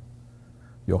now,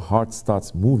 your heart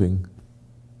starts moving.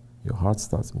 Your heart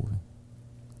starts moving.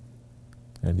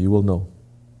 And you will know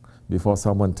before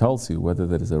someone tells you whether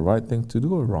that is a right thing to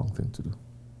do or a wrong thing to do.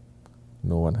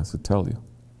 No one has to tell you.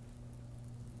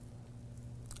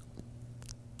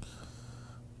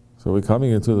 So we're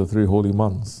coming into the 3 holy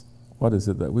months. What is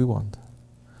it that we want?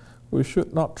 We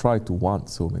should not try to want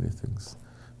so many things.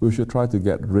 We should try to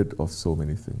get rid of so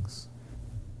many things.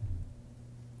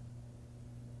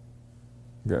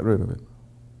 Get rid of it.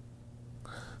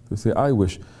 To say, I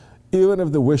wish. Even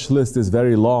if the wish list is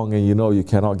very long and you know you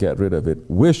cannot get rid of it,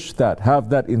 wish that, have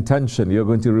that intention. You're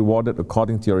going to be rewarded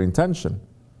according to your intention.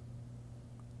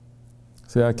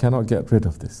 Say, I cannot get rid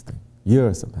of this thing.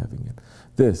 Years I'm having it.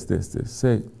 This.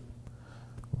 Say,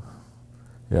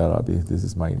 Ya Rabbi, this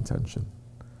is my intention.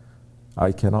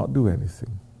 I cannot do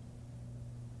anything.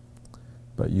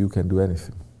 But you can do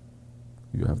anything.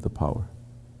 You have the power.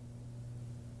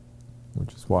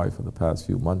 Which is why for the past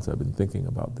few months I've been thinking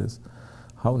about this.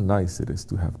 How nice it is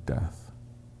to have death.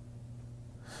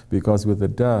 Because with the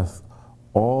death,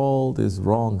 all these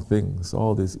wrong things,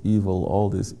 all this evil, all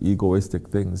these egoistic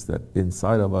things that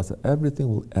inside of us, everything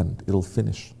will end. It'll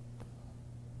finish.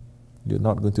 You're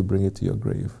not going to bring it to your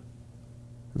grave.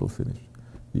 It'll finish.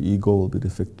 The ego will be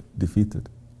defeated.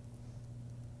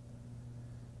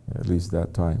 At least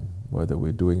that time, whether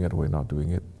we're doing it or we're not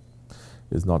doing it,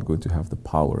 is not going to have the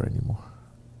power anymore.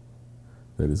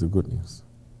 That is the good news.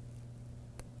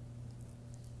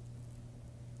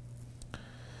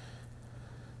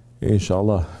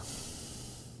 Inshallah,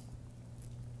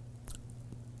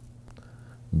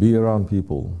 be around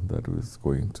people that is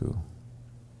going to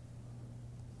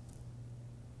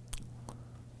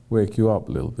wake you up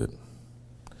a little bit.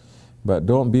 But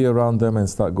don't be around them and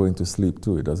start going to sleep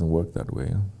too. It doesn't work that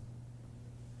way.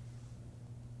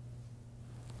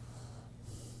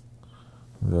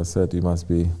 As I said, you must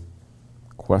be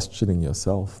questioning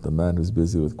yourself. The man who's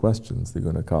busy with questions, they're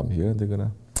going to come here and they're going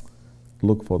to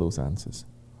look for those answers.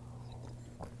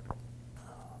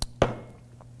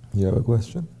 You have a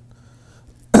question?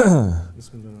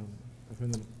 Bismillah.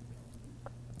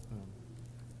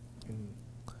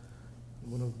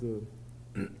 One of the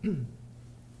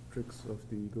tricks of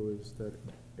the ego is that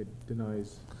it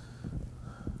denies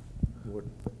what,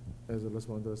 as Allah subhanahu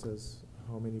wa ta'ala says,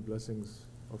 how many blessings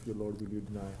of your Lord will you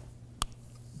deny?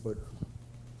 But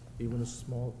even a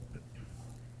small,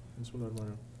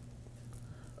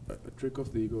 a trick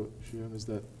of the ego, Shihan, is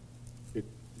that it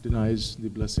denies the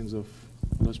blessings of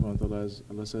Allah subhanahu wa ta'ala, as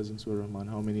Allah says in Surah Rahman,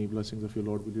 how many blessings of your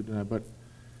Lord will you deny? But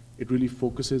it really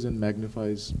focuses and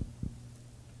magnifies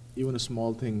even a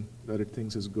small thing that it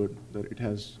thinks is good, that it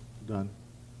has done.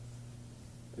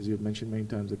 As you have mentioned many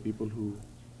times, that people who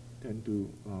tend to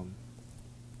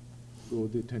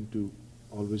they tend to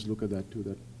always look at that too,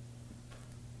 that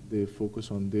they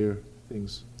focus on their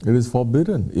things. It is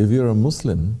forbidden. If you're a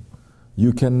Muslim,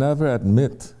 you can never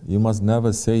admit, you must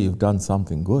never say you've done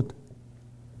something good.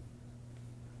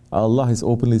 Allah is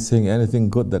openly saying anything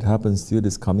good that happens to you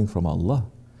is coming from Allah.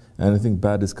 Anything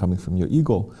bad is coming from your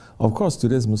ego. Of course,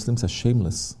 today's Muslims are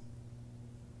shameless.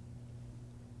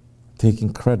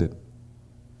 Taking credit.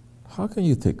 How can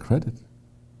you take credit?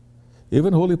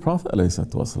 Even Holy Prophet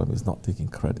ﷺ is not taking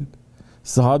credit.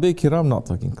 Sahabe Kiram not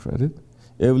taking credit.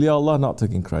 Awliya Allah not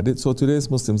taking credit. So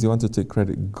today's Muslims, you want to take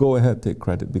credit, go ahead, take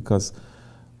credit, because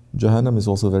Jahannam is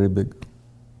also very big.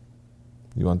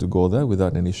 You want to go there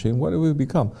without any shame, what will it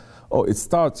become? Oh, it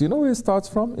starts, you know where it starts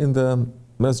from? In the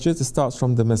masjids, it starts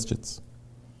from the masjids.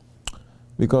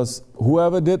 Because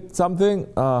whoever did something,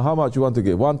 how much you want to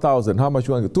give? 1,000, how much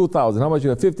you want to give? 2,000, how much you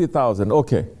have? 50,000,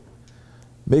 okay.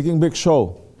 Making big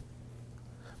show.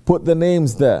 Put the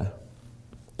names there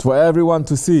for everyone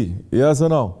to see, yes or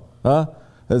no? Huh?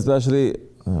 Especially,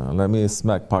 let me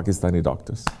smack Pakistani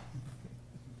doctors.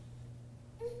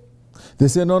 They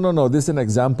say, no, this is an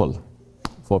example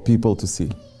for people to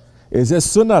see. Is it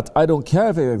sunnat? I don't care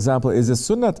if it's an example. Is it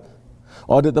sunnat?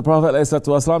 Or did the Prophet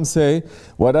ﷺ say,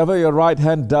 whatever your right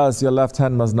hand does, your left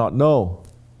hand must not know?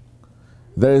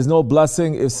 There is no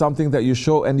blessing if something that you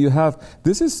show and you have.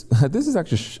 This is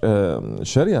actually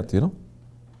Shariat, you know.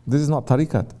 This is not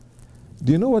tariqat.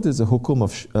 Do you know what is the hukum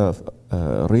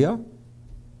of Riya?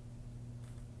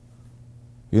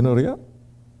 You know Riya?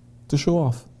 To show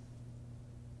off.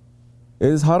 It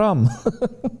is haram.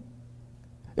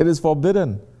 It is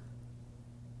forbidden.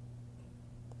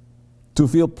 To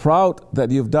feel proud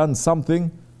that you've done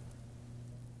something.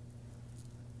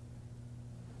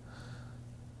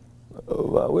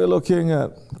 We're looking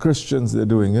at Christians, they're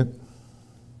doing it.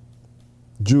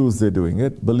 Jews, they're doing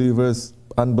it. Believers,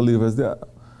 unbelievers,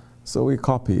 so we're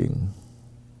copying.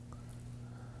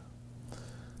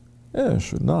 Yeah,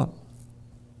 should not.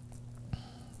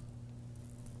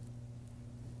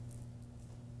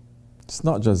 It's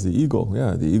not just the ego.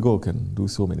 Yeah, the ego can do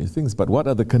so many things. But what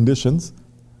are the conditions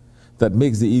that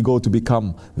makes the ego to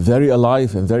become very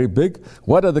alive and very big?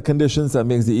 What are the conditions that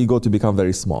makes the ego to become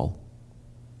very small?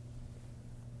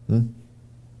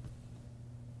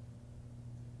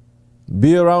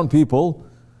 Be around people,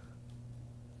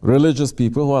 religious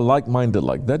people who are like-minded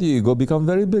like that, your ego become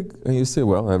very big. And you say,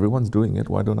 well, everyone's doing it,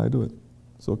 why don't I do it?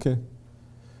 It's okay.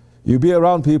 You be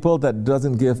around people that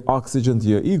doesn't give oxygen to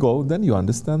your ego, then you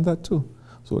understand that too.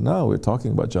 So now we're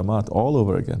talking about Jamaat all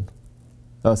over again.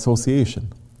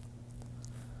 Association.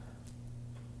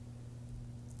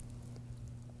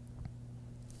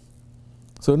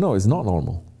 So no, it's not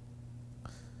normal.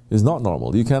 It's not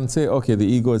normal. You can't say, okay, the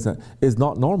ego is it's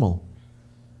not normal.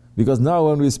 Because now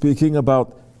when we're speaking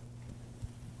about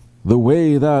the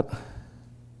way that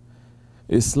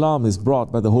Islam is brought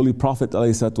by the Holy Prophet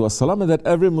ﷺ, and that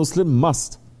every Muslim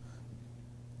must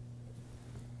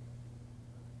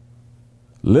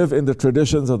live in the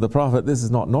traditions of the Prophet, this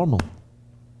is not normal.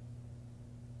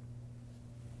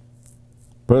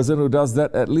 Person who does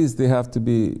that, at least they have to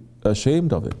be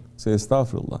ashamed of it. Say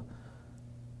astaghfirullah.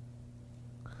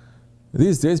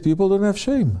 These days people don't have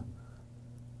shame.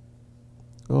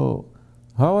 Oh,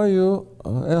 how are you?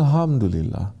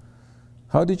 Alhamdulillah.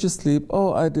 How did you sleep?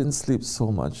 Oh, I didn't sleep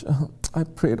so much. I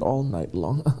prayed all night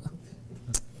long.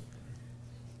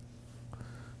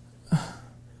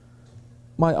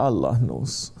 My Allah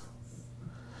knows.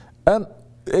 And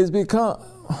it's become,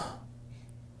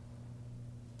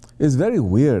 it's very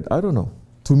weird, I don't know,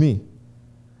 to me.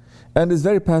 And it's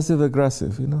very passive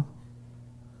aggressive, you know.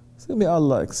 Say, may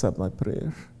Allah accept my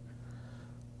prayer.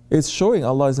 It's showing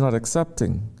Allah is not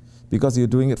accepting, because you're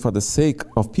doing it for the sake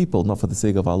of people, not for the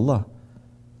sake of Allah.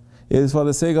 It is for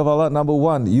the sake of Allah. Number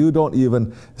one, you don't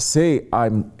even say,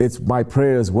 my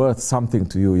prayer is worth something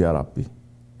to you, Ya Rabbi.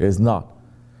 It's not.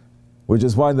 Which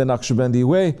is why in the Naqshbandi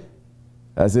way,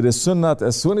 as it is sunnat,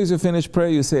 as soon as you finish prayer,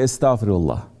 you say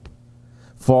astaghfirullah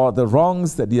for the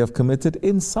wrongs that you have committed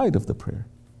inside of the prayer.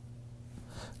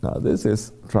 Now this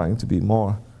is trying to be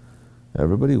more,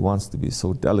 everybody wants to be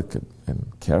so delicate and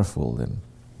careful and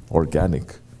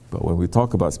organic. But when we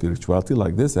talk about spirituality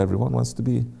like this, everyone wants to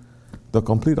be the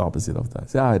complete opposite of that.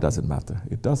 Say, it doesn't matter.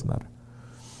 It does matter.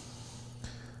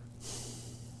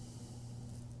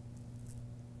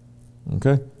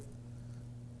 Okay?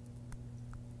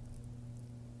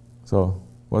 So,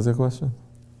 what's your question?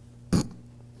 So,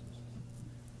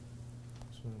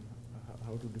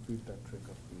 how to defeat that trick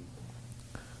of the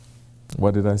ego?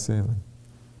 What did I say then?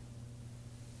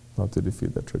 How to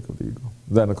defeat that trick of the ego.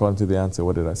 Then according to the answer,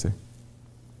 what did I say?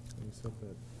 You said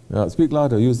that. Yeah, speak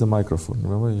louder, use the microphone.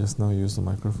 Remember just now you used the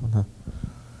microphone? Huh?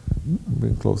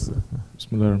 Bring closer.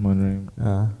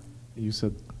 Bismillahirrahmanirrahim. you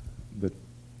said that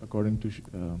according to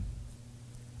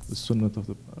the sunnah of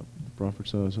the Prophet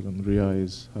ﷺ, Riya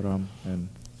is haram, and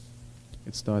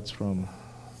it starts from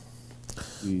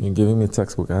You're giving me a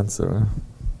textbook answer, eh?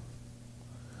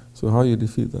 So how you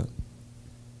defeat that?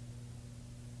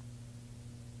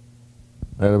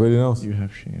 Everybody knows? You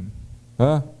have shame.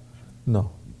 Huh?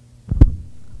 No.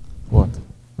 What?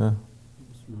 Huh?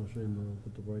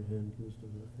 Put the right hand close to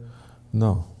the left.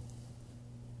 No.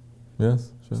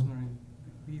 Yes? Sure.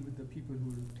 Be with the people who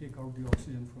will take out the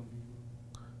oxygen from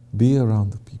you. Be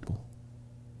around the people.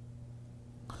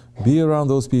 Be around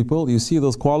those people. You see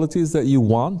those qualities that you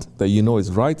want, that you know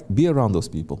is right, be around those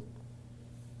people.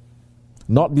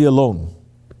 Not be alone.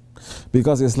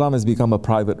 Because Islam has become a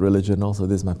private religion also.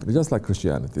 This is my, just like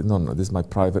Christianity. No, this is my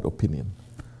private opinion.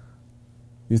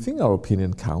 You think our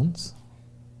opinion counts?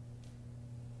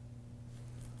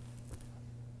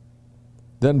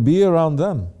 Then be around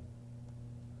them.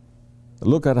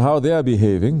 Look at how they are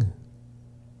behaving.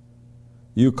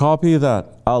 You copy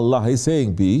that. Allah is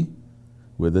saying be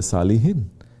with the Salihin.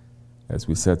 As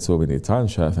we said so many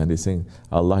times, Shaf, and he's saying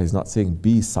Allah is not saying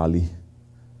be Salih.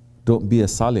 Don't be a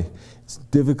Salih. It's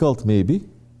difficult maybe,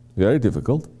 very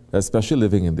difficult, especially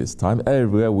living in this time.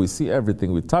 Everywhere we see,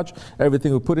 everything we touch,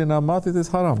 everything we put in our mouth, it is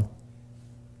haram.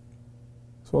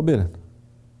 It's forbidden.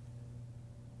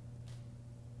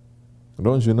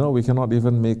 Don't you know we cannot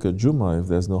even make a Jummah if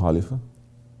there's no Khalifa?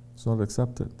 It's not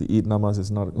accepted. The Eid namaz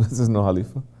is not, this is no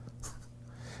Khalifa.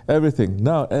 Everything.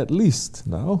 Now, at least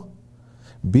now,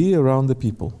 be around the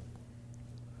people.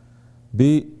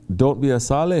 Don't be a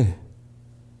Saleh.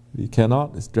 We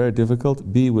cannot, it's very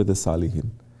difficult. Be with the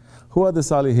Salihin. Who are the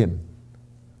Salihin?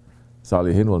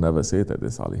 Salihin will never say that they're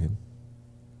Salihin.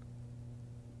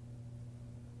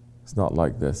 It's not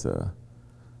like there's a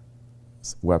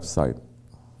website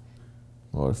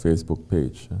or a Facebook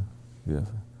page. Yeah.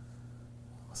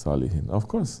 Salihin. Of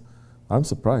course, I'm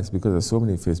surprised because there's so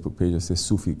many Facebook pages say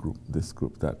Sufi group, this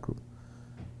group, that group.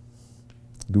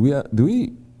 Do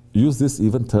we use this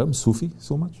even term, Sufi,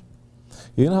 so much?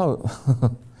 You know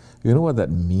how, you know what that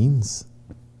means?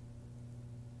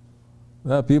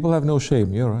 People have no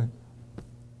shame, you're right.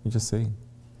 You're just saying.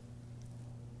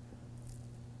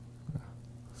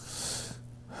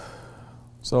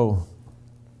 So,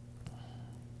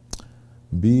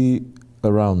 be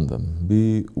around them,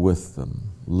 be with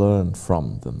them, learn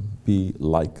from them, be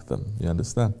like them. You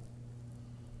understand?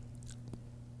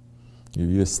 If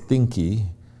you're stinky,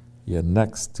 you're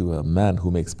next to a man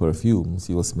who makes perfumes,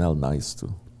 you will smell nice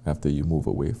too after you move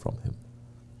away from him.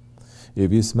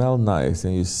 If you smell nice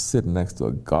and you sit next to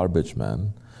a garbage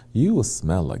man, you will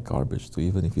smell like garbage too,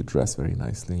 even if you dress very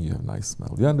nicely and you have a nice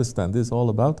smell. You understand? This is all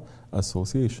about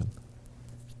association.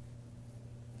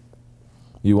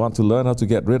 You want to learn how to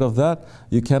get rid of that?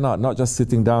 You cannot, not just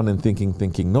sitting down and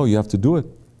thinking. No, you have to do it.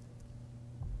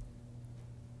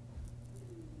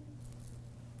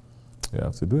 You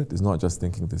have to do it. It's not just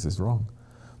thinking this is wrong.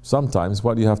 Sometimes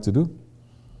what you have to do,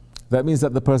 that means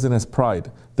that the person has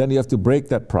pride. Then you have to break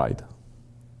that pride.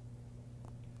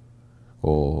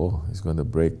 Oh, he's going to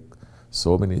break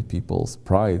so many people's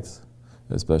pride,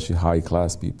 especially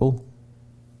high-class people.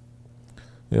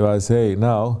 If I say,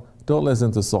 now, don't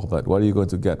listen to Sohbat. What are you going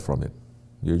to get from it?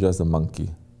 You're just a monkey.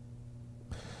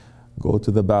 Go to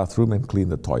the bathroom and clean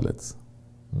the toilets.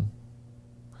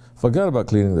 Forget about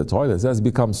cleaning the toilets. That's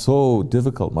become so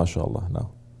difficult, mashallah,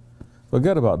 now.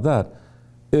 Forget about that.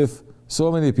 If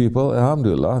so many people,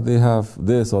 alhamdulillah, they have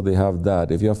this or they have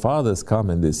that. If your fathers come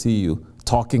and they see you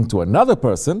talking to another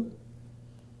person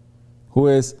who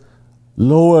is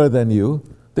lower than you,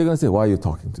 they're going to say, why are you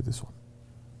talking to this one?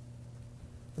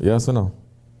 Yes or no?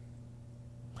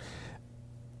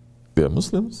 They're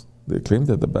Muslims. They claim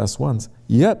they're the best ones.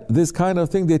 Yet, this kind of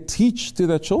thing they teach to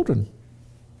their children.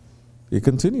 It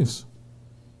continues.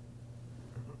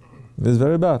 It's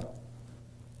very bad.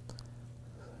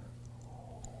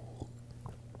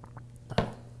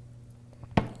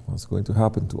 What's going to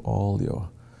happen to all your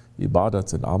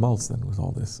ibadats and amals then with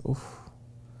all this? Oof.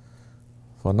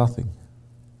 For nothing.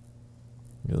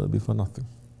 It'll be for nothing.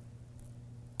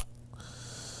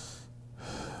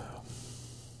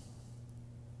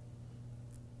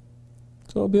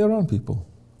 So be around people.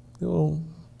 They will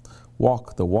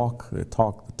walk the walk, they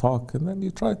talk the talk, and then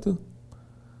you try to,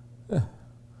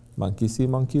 monkey see,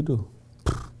 monkey do.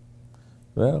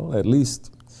 Well, at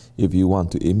least if you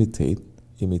want to imitate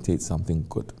something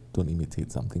good. Don't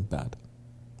imitate something bad.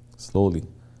 Slowly,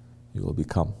 you will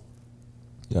become.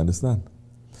 You understand?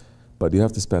 But you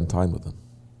have to spend time with them.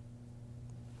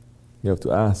 You have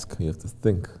to ask, you have to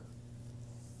think.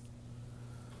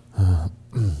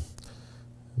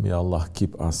 May Allah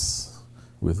keep us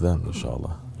with them,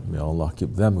 inshallah. May Allah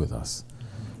keep them with us,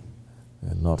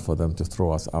 and not for them to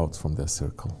throw us out from their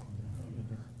circle.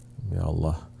 May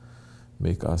Allah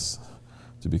make us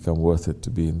to become worth it to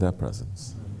be in their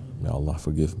presence. May Allah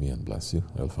forgive me and bless you.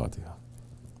 Al-Fatiha.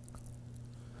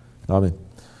 Amen.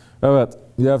 All right,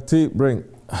 you have tea? Bring.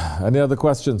 Any other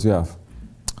questions you have?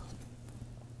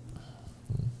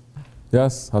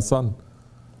 Yes, Hassan.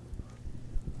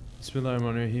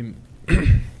 Bismillahirrahmanirrahim.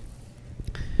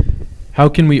 How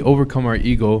can we overcome our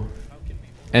ego?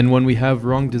 And when we have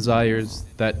wrong desires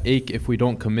that ache if we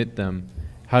don't commit them,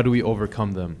 how do we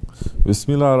overcome them?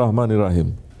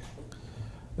 Bismillahirrahmanirrahim.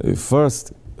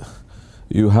 First,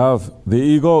 you have the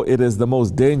ego. It is the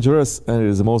most dangerous and it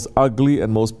is the most ugly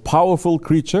and most powerful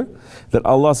creature that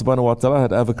Allah subhanahu wa ta'ala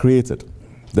had ever created.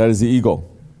 That is the ego.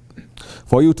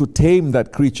 For you to tame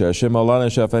that creature, Shaykh Maulana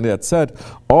Shafani had said,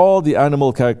 all the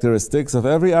animal characteristics of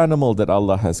every animal that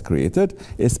Allah has created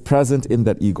is present in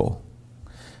that ego.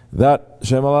 That,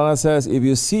 Shaykh Maulana says, if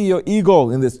you see your ego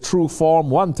in this true form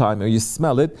one time, or you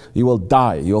smell it, you will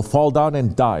die. You will fall down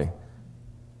and die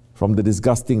from the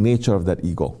disgusting nature of that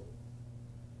ego.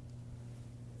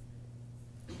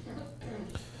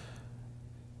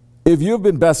 If you've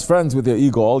been best friends with your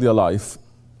ego all your life,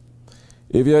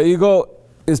 if your ego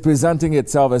is presenting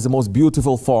itself as the most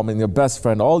beautiful form in your best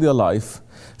friend all your life,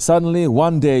 suddenly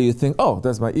one day you think, oh,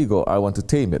 that's my ego, I want to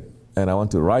tame it and I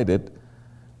want to ride it.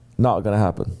 Not going to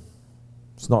happen.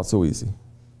 It's not so easy.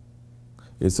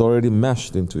 It's already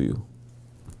meshed into you.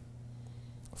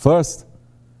 First,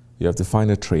 you have to find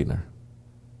a trainer.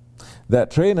 That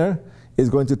trainer is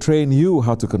going to train you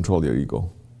how to control your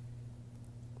ego.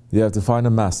 You have to find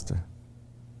a master.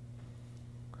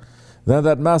 Then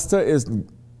that master is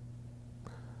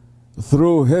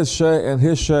through his shaykh and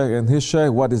his shaykh and his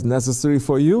shaykh what is necessary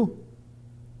for you,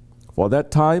 for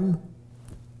that time,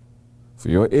 for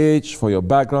your age, for your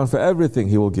background, for everything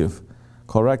he will give.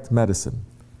 Correct medicine.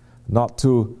 Not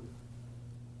to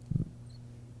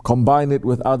combine it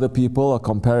with other people or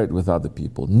compare it with other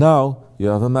people. Now you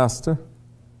have a master.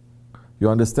 You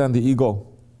understand the ego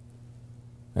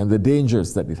and the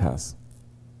dangers that it has.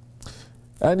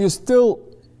 And you still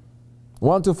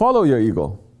want to follow your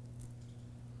ego.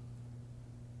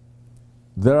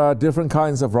 There are different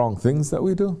kinds of wrong things that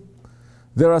we do.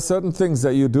 There are certain things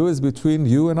that you do is between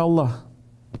you and Allah.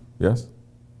 Yes?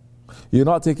 You're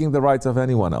not taking the rights of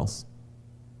anyone else.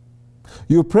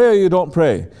 You pray or you don't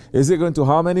pray. Is it going to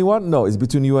harm anyone? No, it's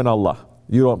between you and Allah.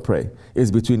 You don't pray.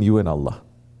 It's between you and Allah.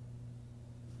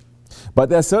 But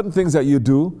there are certain things that you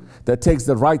do that takes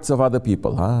the rights of other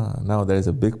people. Now there is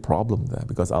a big problem there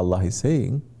because Allah is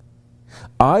saying,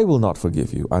 I will not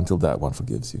forgive you until that one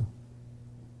forgives you.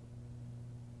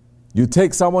 You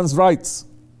take someone's rights.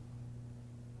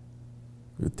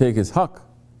 You take his haqq.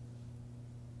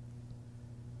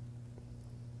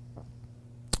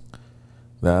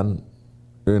 Then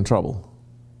you're in trouble.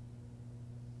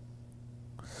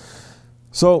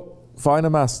 So find a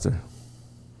master.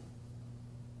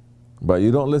 But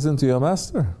you don't listen to your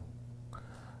master,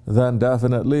 then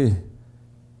definitely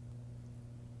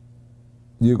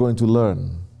you're going to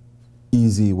learn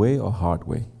easy way or hard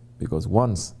way. Because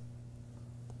once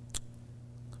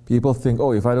people think,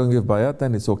 oh, if I don't give bayat,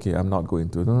 then it's okay, I'm not going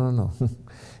to. No.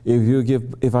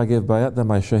 If I give bayat, then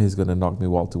my shaykh is going to knock me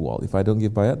wall to wall. If I don't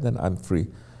give bayat, then I'm free.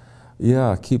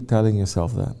 Yeah, keep telling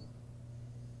yourself that.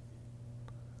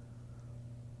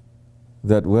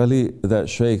 That wali, that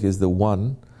shaykh is the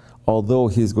one, although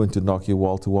he's going to knock you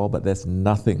wall to wall, but there's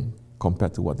nothing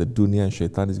compared to what the dunya and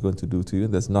shaitan is going to do to you.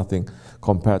 There's nothing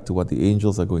compared to what the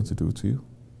angels are going to do to you.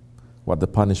 What the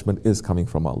punishment is coming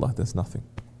from Allah, there's nothing.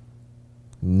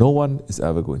 No one is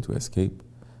ever going to escape.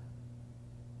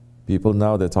 People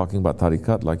now, they're talking about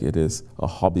tariqat like it is a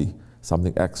hobby,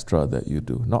 something extra that you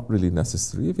do. Not really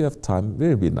necessary. If you have time, it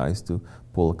would be nice to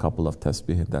pull a couple of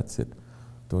tasbih and that's it.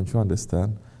 Don't you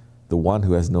understand? The one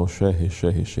who has no shaykh, his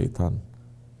shaykh is shaitan.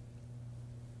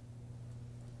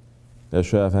 As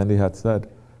Shaykh Effendi had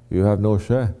said, you have no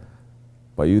shaykh,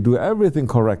 but you do everything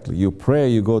correctly. You pray,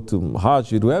 you go to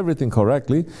Hajj, you do everything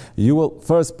correctly. You will,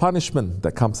 first punishment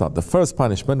that comes out, the first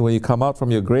punishment when you come out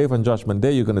from your grave on Judgment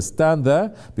Day, you're going to stand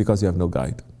there because you have no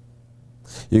guide.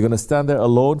 You're going to stand there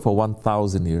alone for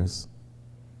 1,000 years.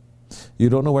 You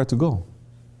don't know where to go.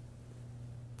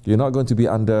 You're not going to be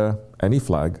under any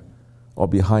flag or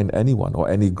behind anyone or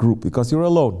any group because you're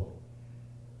alone.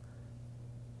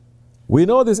 We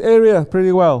know this area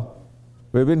pretty well.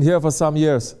 We've been here for some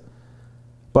years.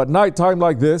 But night time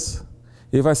like this,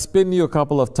 if I spin you a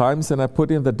couple of times and I put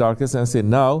you in the darkness and I say,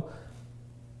 now,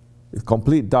 It's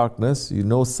complete darkness,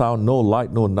 no sound, no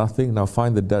light, no nothing. Now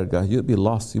find the Dergah. You'd be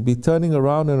lost. You'd be turning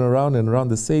around and around and around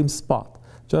the same spot,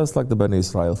 just like the Bani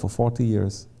Israel for 40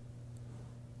 years.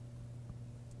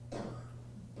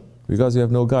 Because you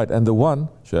have no guide. And the one,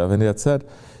 Shaykh Afendi had said,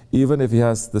 even if he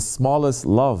has the smallest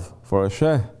love for a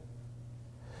shaykh,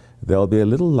 there will be a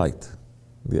little light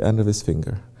at the end of his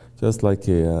finger. Just like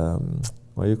a,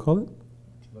 what do you call it?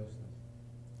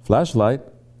 Flashlight.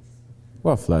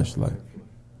 What flashlight?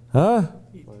 Huh?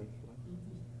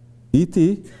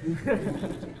 E.T.?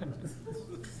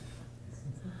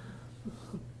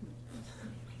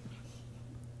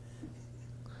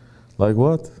 Like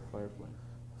what? Firefly.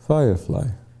 Firefly.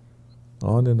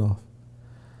 On and off.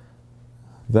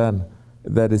 Then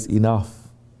that is enough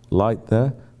light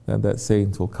there, then that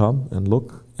saint will come and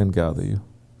look and gather you.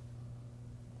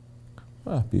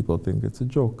 People think it's a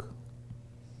joke.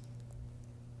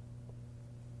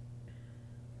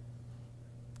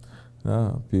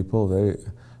 People,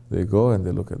 they go and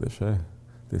they look at the shaykh.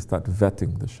 They start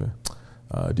vetting the shaykh.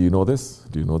 Do you know this?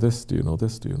 Do you know this? Do you know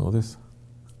this? Do you know this?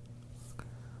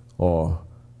 Or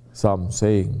some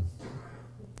saying,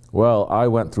 well, I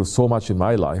went through so much in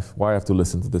my life, why I have to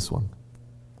listen to this one?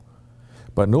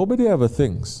 But nobody ever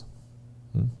thinks,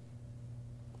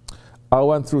 I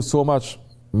went through so much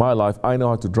in my life, I know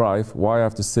how to drive, why I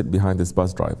have to sit behind this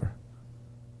bus driver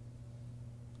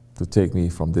to take me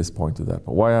from this point to that?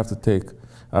 But why I have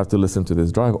to listen to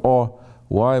this driver? Or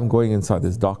why I'm going inside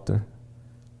this doctor?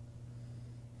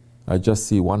 I just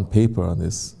see one paper on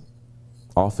this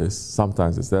office.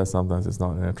 Sometimes it's there, sometimes it's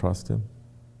not, and I trust him.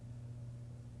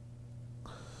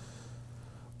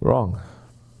 Wrong.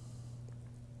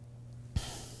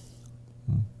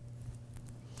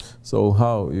 So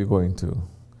how are you going to,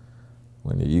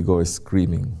 when your ego is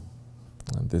screaming,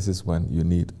 and this is when you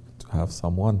need to have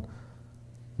someone,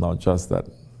 not just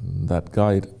that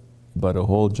guide, but a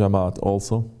whole Jamaat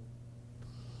also,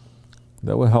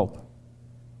 that will help.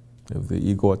 If the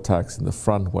ego attacks in the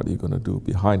front, what are you going to do?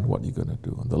 Behind, what are you going to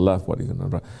do? On the left, what are you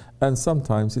going to do? And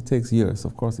sometimes it takes years,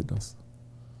 of course it does.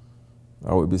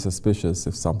 I would be suspicious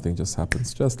if something just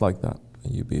happens just like that,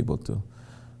 and you'd be able to.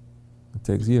 It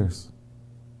takes years.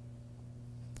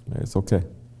 It's okay.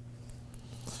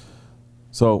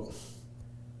 So,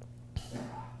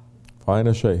 find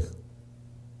a shaykh.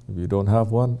 If you don't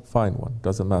have one, find one.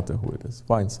 Doesn't matter who it is.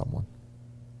 Find someone.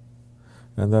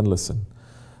 And then listen.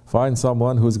 Find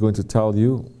someone who's going to tell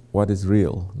you what is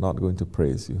real, not going to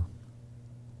praise you.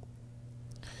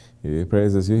 If he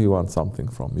praises you, he wants something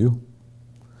from you.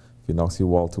 If he knocks you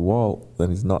wall to wall, then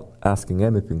he's not asking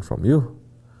anything from you.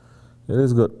 It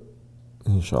is good.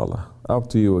 Inshallah. Up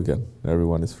to you again.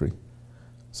 Everyone is free.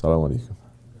 Assalamu alaikum.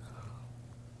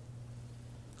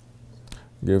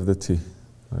 Give the tea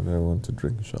and everyone to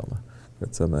drink, inshallah.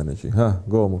 Get some energy.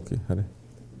 Go, Muki. Hurry.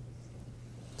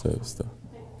 Say stuff.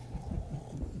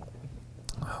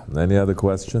 Any other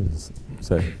questions?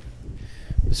 Say.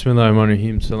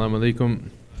 Bismillahirrahmanirrahim. Assalamu alaikum.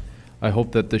 I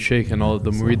hope that the Shaykh and all of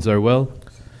the murids are well.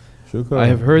 Shukran. I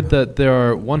have heard that there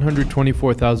are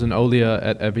 124,000 awliya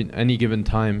at any given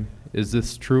time. Is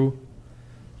this true?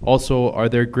 Also, are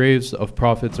there graves of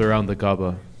prophets around the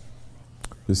Kaaba?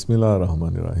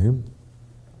 Bismillahirrahmanirrahim.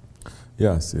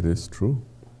 Yes, it is true.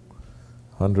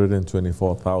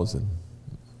 124,000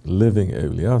 living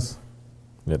awliyas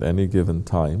at any given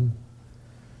time.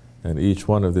 And each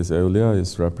one of these awliya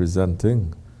is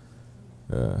representing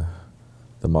the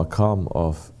maqam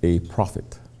of a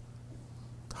prophet.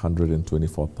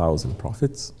 124,000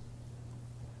 prophets.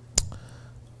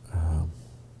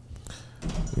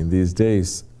 In these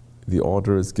days, the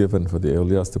order is given for the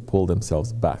awliyas to pull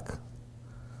themselves back,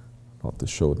 not to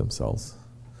show themselves.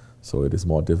 So it is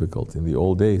more difficult. In the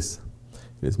old days,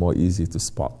 it is more easy to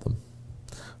spot them.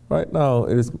 Right now,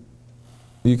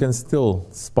 you can still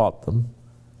spot them,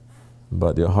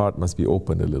 but your heart must be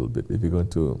opened a little bit. If you're going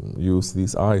to use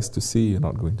these eyes to see, you're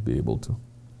not going to be able to.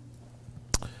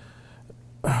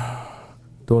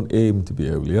 Don't aim to be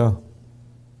awliya.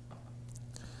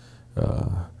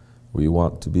 We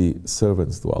want to be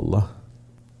servants to Allah.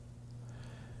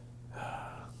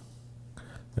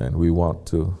 And we want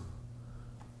to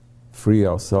free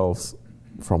ourselves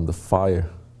from the fire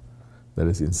that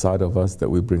is inside of us that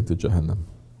we bring to Jahannam.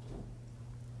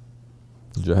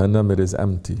 Jahannam, it is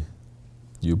empty.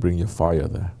 You bring your fire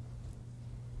there.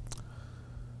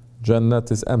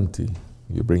 Jannat is empty.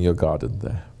 You bring your garden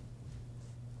there.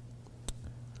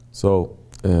 So,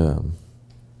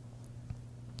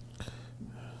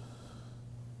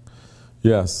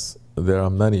 yes, there are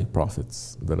many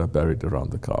prophets that are buried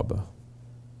around the Kaaba.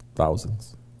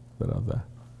 Thousands that are there.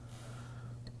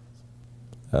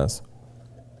 Yes.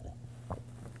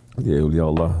 the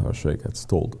awliyaullah, our Shaykh, had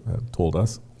told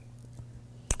us.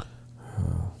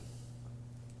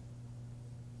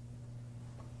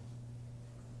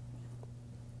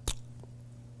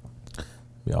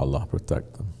 May Allah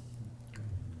protect them.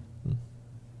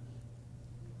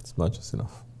 It's much is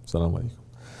enough. Assalamu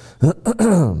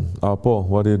alaikum. Apo,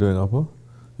 what are you doing, Apo?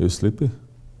 You sleepy?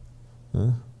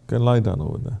 Yeah? Can lie down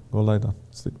over there. Go lie down.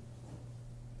 Sleep.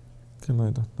 Can lie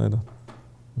down. Lie down.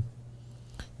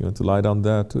 You want to lie down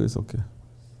there too? It's okay.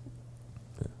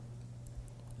 Yeah.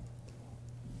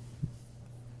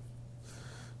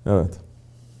 All right.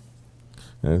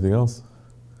 Anything else?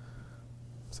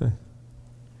 Say.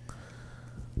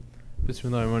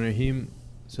 Bismillahirrahmanirrahim.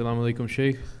 Assalamu alaikum,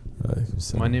 Shaykh.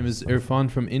 My name is Irfan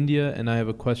from India, and I have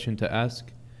a question to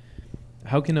ask.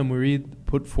 How can a murid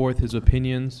put forth his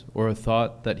opinions or a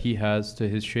thought that he has to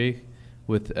his Shaykh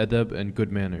with adab and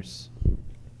good manners?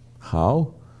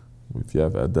 How? If you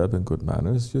have adab and good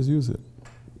manners, just use it.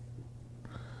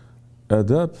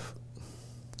 Adab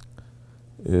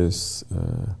is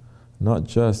not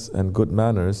just, and good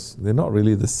manners, they're not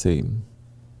really the same.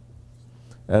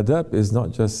 Adab is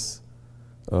not just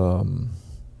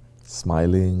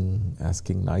smiling,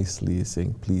 asking nicely,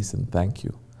 saying please and thank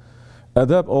you.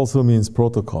 Adab also means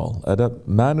protocol. Adab,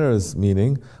 manners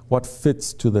meaning what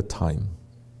fits to the time.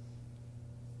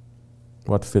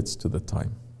 What fits to the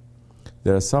time.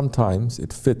 There are some times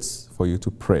it fits for you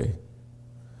to pray.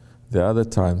 There are other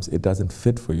times it doesn't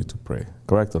fit for you to pray.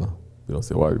 Correct or not? You don't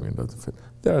say, why do you mean it doesn't fit?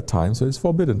 There are times where it's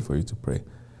forbidden for you to pray.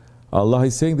 Allah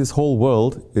is saying this whole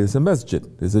world is a masjid,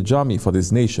 is a jami for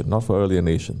this nation, not for earlier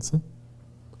nations.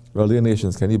 Earlier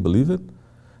nations, can you believe it?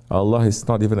 Allah is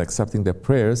not even accepting their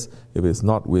prayers if it's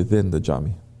not within the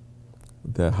jami,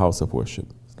 their house of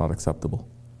worship. It's not acceptable.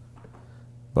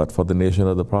 But for the nation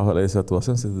of the Prophet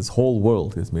ﷺ, this whole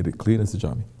world has made it clean as a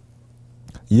jami.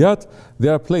 Yet,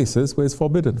 there are places where it's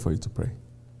forbidden for you to pray.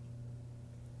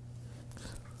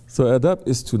 So adab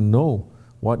is to know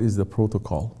what is the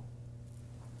protocol.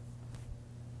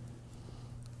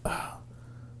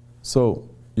 So,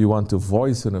 you want to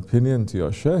voice an opinion to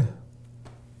your shaykh?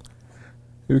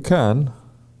 You can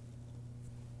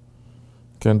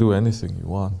do anything you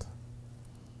want.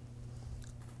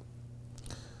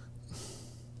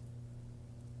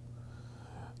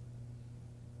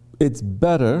 It's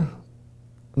better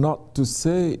not to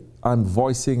say I'm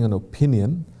voicing an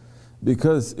opinion,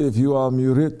 because if you are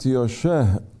murid to your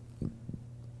shaykh,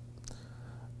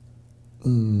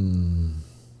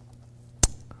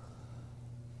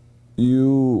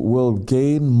 you will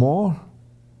gain more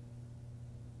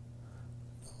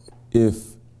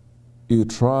if you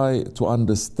try to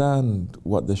understand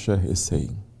what the shaykh is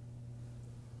saying.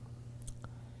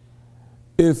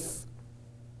 If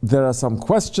there are some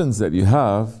questions that you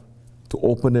have to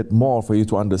open it more for you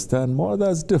to understand more,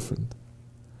 that's different.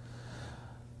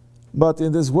 But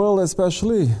in this world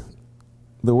especially,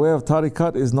 the way of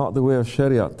tariqat is not the way of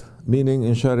shariat. Meaning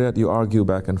in shariat you argue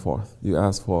back and forth. You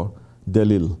ask for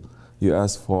dalil. You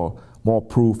ask for more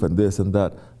proof and this and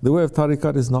that. The way of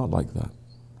tariqat is not like that.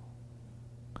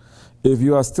 If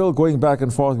you are still going back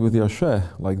and forth with your shaykh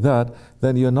like that,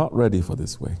 then you're not ready for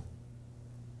this way.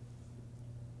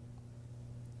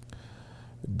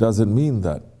 It doesn't mean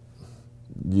that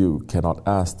you cannot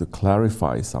ask to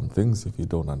clarify some things if you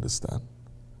don't understand.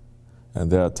 And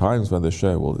there are times when the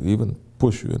shaykh will even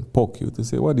push you and poke you to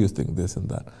say, what do you think, this and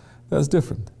that? That's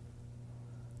different.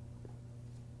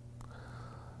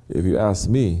 If you ask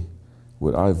me,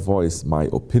 would I voice my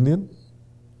opinion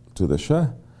to the shaykh?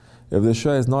 If the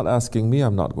shaykh is not asking me,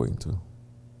 I'm not going to.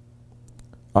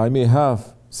 I may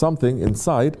have something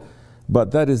inside,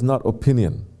 but that is not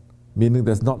opinion, meaning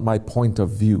that's not my point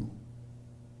of view.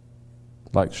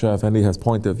 Like Shaykh Effendi has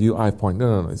point of view, I have point.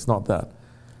 No, it's not that.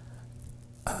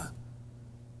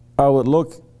 I would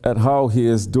look at how he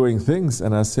is doing things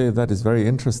and I say that is very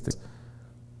interesting.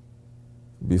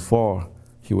 Before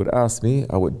he would ask me,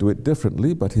 I would do it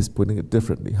differently, but he's putting it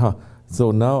differently.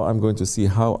 So now I'm going to see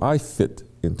how I fit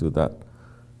into that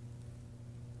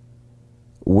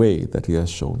way that he has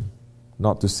shown.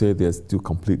 Not to say there's two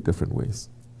complete different ways.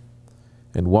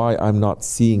 And why I'm not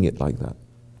seeing it like that.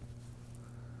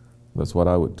 That's what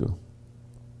I would do.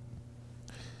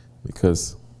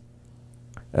 Because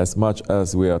as much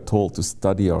as we are told to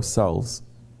study ourselves,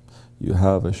 you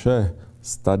have a shaykh,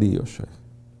 study your shaykh.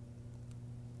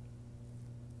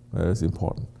 That is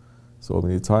important. So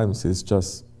many times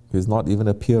he's not even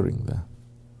appearing there.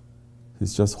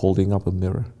 He's just holding up a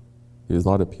mirror. He's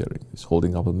not appearing. He's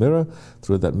holding up a mirror.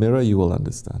 Through that mirror you will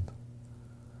understand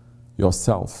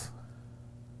yourself.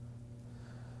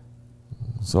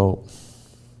 So,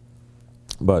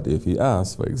 but if he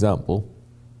asks, for example,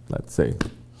 let's say,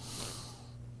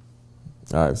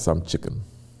 I have some chicken.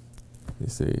 You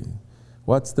say,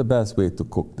 what's the best way to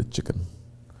cook the chicken?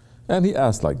 And he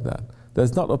asks like that.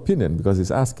 There's not opinion because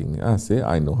he's asking. I say,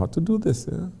 I know how to do this.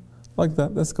 Yeah? Like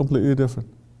that, that's completely different.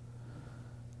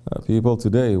 People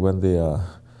today, when they are,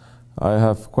 I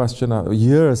have questioned,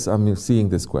 years I'm seeing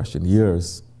this question,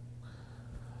 years.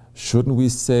 Shouldn't we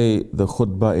say the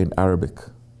khutbah in Arabic?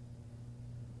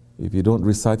 If you don't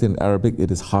recite in Arabic,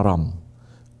 it is haram.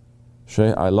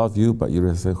 Shaykh, I love you, but you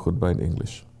recite khutbah in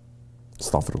English.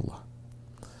 Astaghfirullah.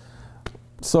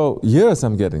 So years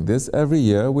I'm getting this. Every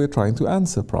year we're trying to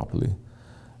answer properly.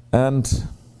 And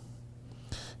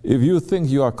if you think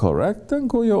you are correct, then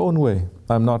go your own way.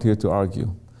 I'm not here to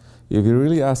argue. If you're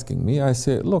really asking me, I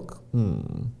say, look,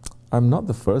 I'm not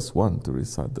the first one to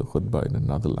recite the khutbah in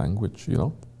another language, you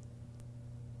know.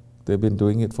 They've been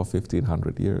doing it for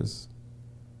 1500 years.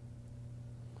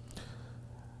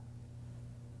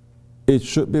 It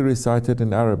should be recited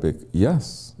in Arabic.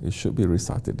 Yes, it should be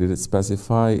recited. Did it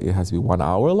specify it has to be 1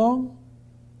 hour long?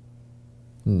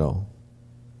 No.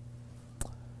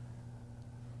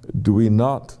 Do we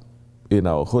not, in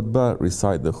our khutbah,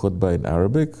 recite the khutbah in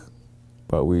Arabic,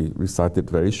 but we recite it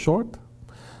very short?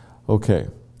 Okay.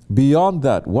 Beyond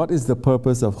that, what is the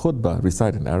purpose of khutbah?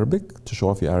 Recite in Arabic, to show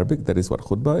off your Arabic, that is what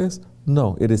khutbah is?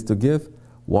 No, it is to give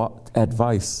what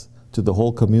advice to the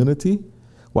whole community,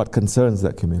 what concerns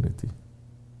that community.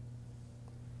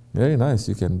 Very nice,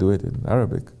 you can do it in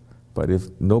Arabic, but if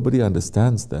nobody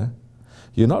understands that,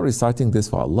 you're not reciting this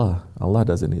for Allah. Allah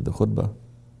doesn't need the khutbah.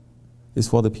 It's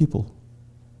for the people.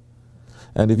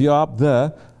 And if you're up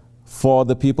there for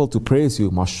the people to praise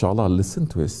you, mashallah, listen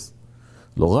to his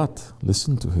lughat,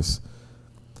 listen to his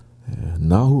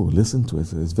nahu, listen to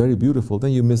it, it's very beautiful,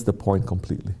 then you miss the point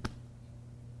completely.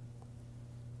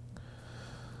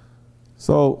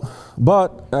 So,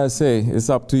 but I say, it's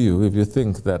up to you. If you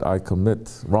think that I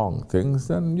commit wrong things,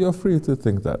 then you're free to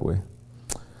think that way.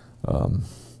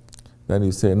 Then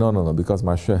you say, no, because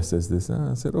my sheikh says this.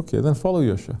 I said, okay, then follow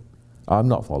your sheikh. I'm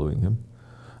not following him.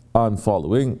 I'm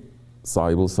following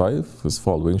Sahibul Saif, who's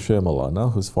following Shaykh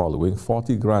Malana, who's following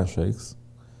 40 grand sheikhs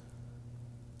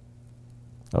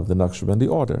of the Naqshbandi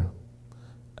order.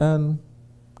 And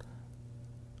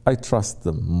I trust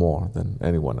them more than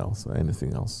anyone else or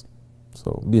anything else.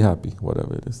 So be happy,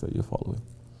 whatever it is that you're following.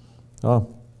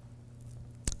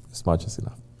 This much is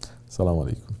enough. Assalamu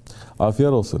alaikum.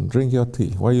 Afia Olson, drink your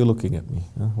tea. Why are you looking at me?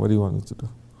 What do you want me to do?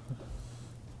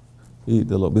 Eat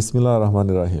the Lord. Bismillah ar-Rahman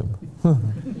ar-Rahim.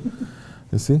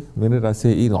 You see, minute I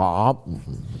say eat, how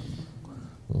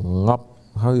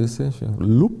you say?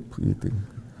 Loop eating.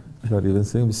 Not even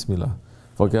saying Bismillah.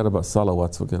 Forget about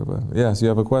salawats, forget about it. Yes, you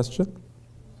have a question?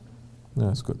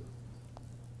 Yes, good.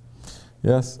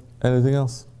 Yes, anything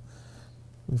else?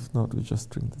 If not, we just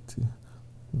drink the tea.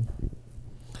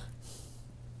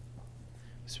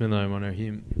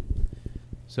 Bismillahirrahmanirrahim.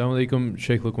 Assalamu alaikum,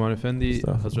 Shaykh Luqman Effendi,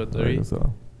 Hazrat Dari.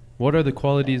 What are the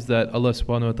qualities that Allah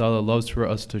subhanahu wa ta'ala loves for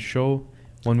us to show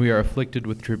when we are afflicted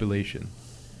with tribulation?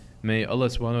 May Allah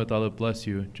subhanahu wa ta'ala bless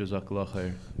you. Jazakallah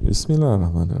khair. Bismillah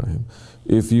ar-Rahman ar-Rahim.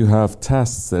 If you have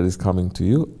tests that is coming to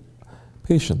you,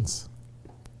 patience.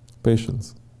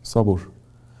 Patience. Sabur.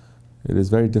 It is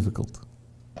very difficult.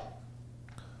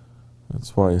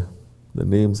 That's why the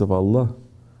names of Allah,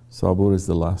 Sabur is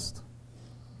the last.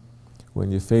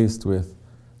 When you're faced with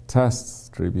tests,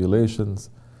 tribulations,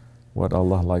 what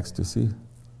Allah likes to see,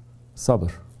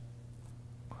 sabr,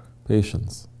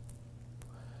 patience.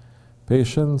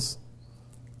 Patience,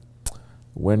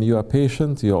 when you are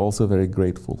patient, you are also very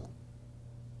grateful.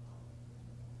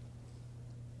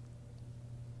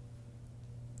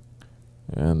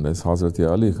 And as Hazrat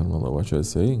Ali is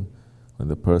saying, when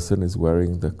the person is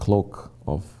wearing the cloak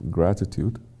of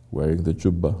gratitude, wearing the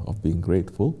jubbah of being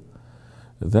grateful,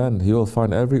 then he will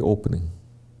find every opening.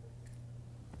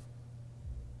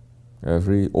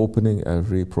 Every opening,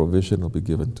 every provision will be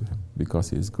given to him because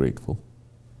he is grateful.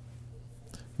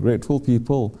 Grateful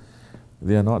people,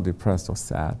 they are not depressed or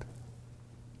sad.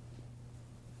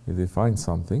 If they find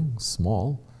something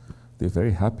small, they're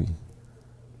very happy.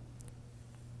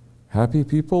 Happy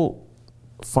people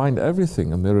find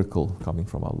everything a miracle coming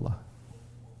from Allah.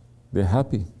 They're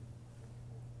happy.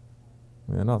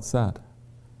 They're not sad.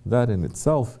 That in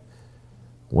itself,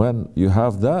 when you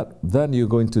have that, then you're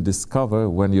going to discover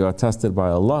when you are tested by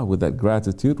Allah with that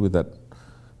gratitude, with that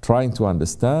trying to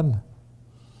understand,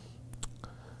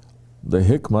 the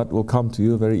hikmat will come to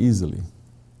you very easily.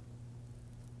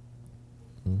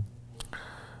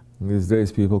 These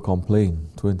days people complain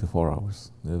 24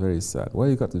 hours. They're very sad. What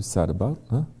you got to be sad about?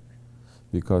 Huh?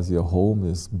 Because your home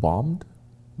is bombed?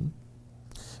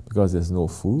 Because there's no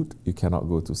food, you cannot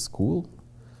go to school.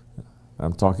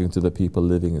 I'm talking to the people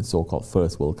living in so-called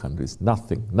first world countries.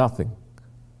 Nothing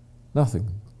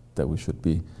that we should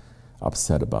be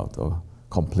upset about or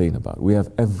complain about. We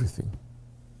have everything.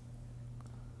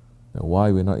 Now,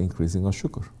 why we're not increasing our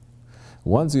shukr?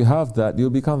 Once you have that, you'll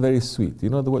become very sweet. You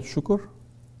know the word shukr?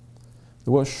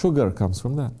 The word sugar comes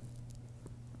from that.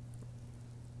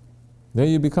 Then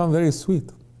you become very sweet.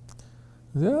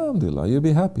 Alhamdulillah, you'll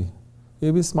be happy.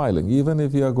 You'll be smiling, even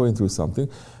if you are going through something.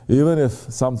 Even if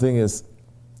something is,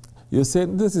 you say,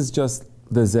 this is just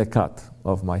the zakat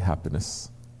of my happiness.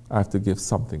 I have to give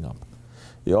something up.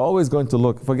 You're always going to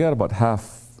look, forget about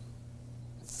half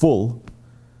full.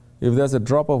 If there's a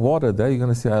drop of water there, you're going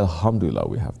to say, Alhamdulillah,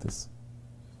 we have this.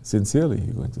 Sincerely,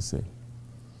 you're going to say.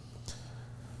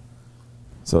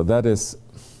 So that is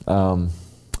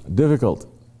difficult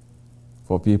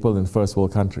for people in first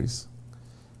world countries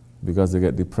because they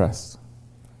get depressed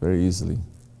very easily.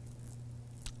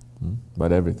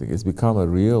 But everything, it's become a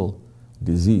real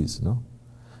disease, no?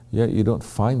 Yet you don't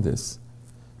find this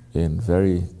in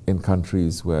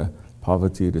countries where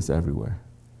poverty is everywhere.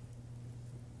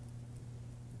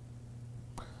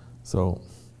 So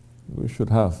we should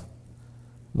have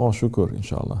more shukr,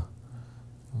 inshallah.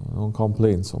 Don't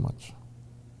complain so much.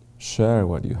 Share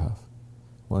what you have.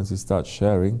 Once you start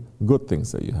sharing good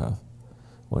things that you have,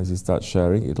 once you start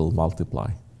sharing, it'll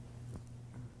multiply.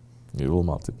 It will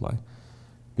multiply.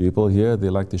 People here, they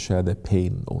like to share their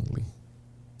pain only.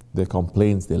 Their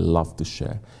complaints, they love to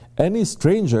share. Any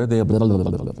stranger, they blah, blah,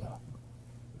 blah, blah, blah.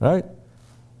 Right?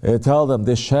 They tell them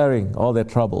they're sharing all their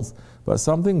troubles. But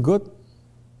something good,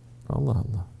 Allah.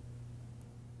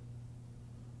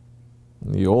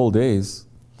 In the old days,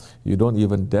 you don't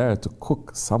even dare to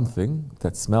cook something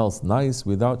that smells nice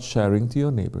without sharing to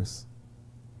your neighbors.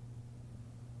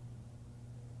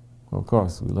 Of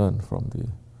course, we learn from the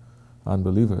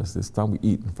unbelievers. This time we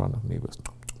eat in front of neighbors.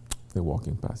 They're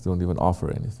walking past. They don't even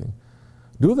offer anything.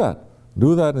 Do that.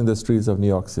 Do that in the streets of New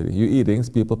York City. You're eating,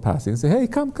 people passing, say, hey,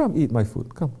 come, eat my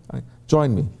food. Come,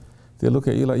 join me. They look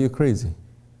at you like you're crazy.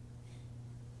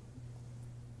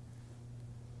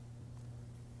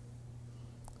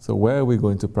 So where are we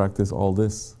going to practice all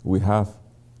this? We have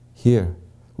here.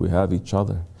 We have each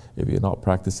other. If you're not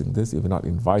practicing this, if you're not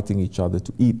inviting each other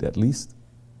to eat at least,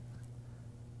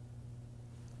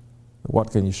 what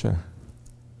can you share?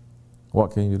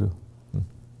 What can you do?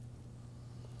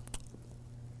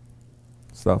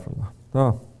 Astaghfirullah.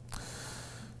 No.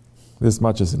 This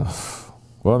much is enough.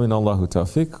 Wa min Allahu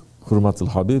tawfiq, hurmatul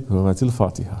habib, hurmatul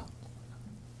fatiha.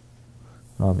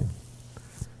 Amin.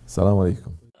 Assalamu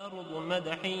alaikum.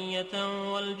 مدحية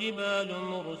والجبال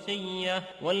مرسية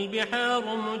والبحار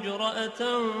مجرأة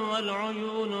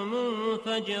والعيون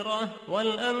منفجرة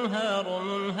والأنهار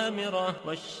منهمرة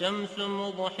والشمس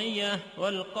مضحية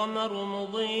والقمر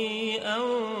مضيئا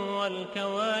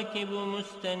والكواكب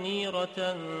مستنيرة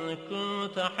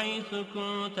كنت حيث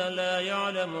كنت لا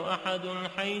يعلم أحد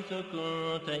حيث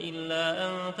كنت إلا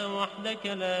أنت وحدك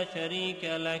لا شريك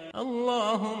لك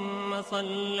اللهم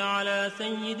صل على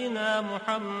سيدنا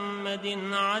محمد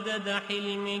عدد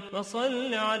حلمك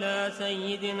وصل على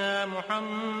سيدنا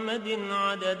محمد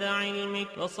عدد علمك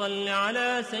وصل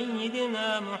على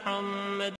سيدنا محمد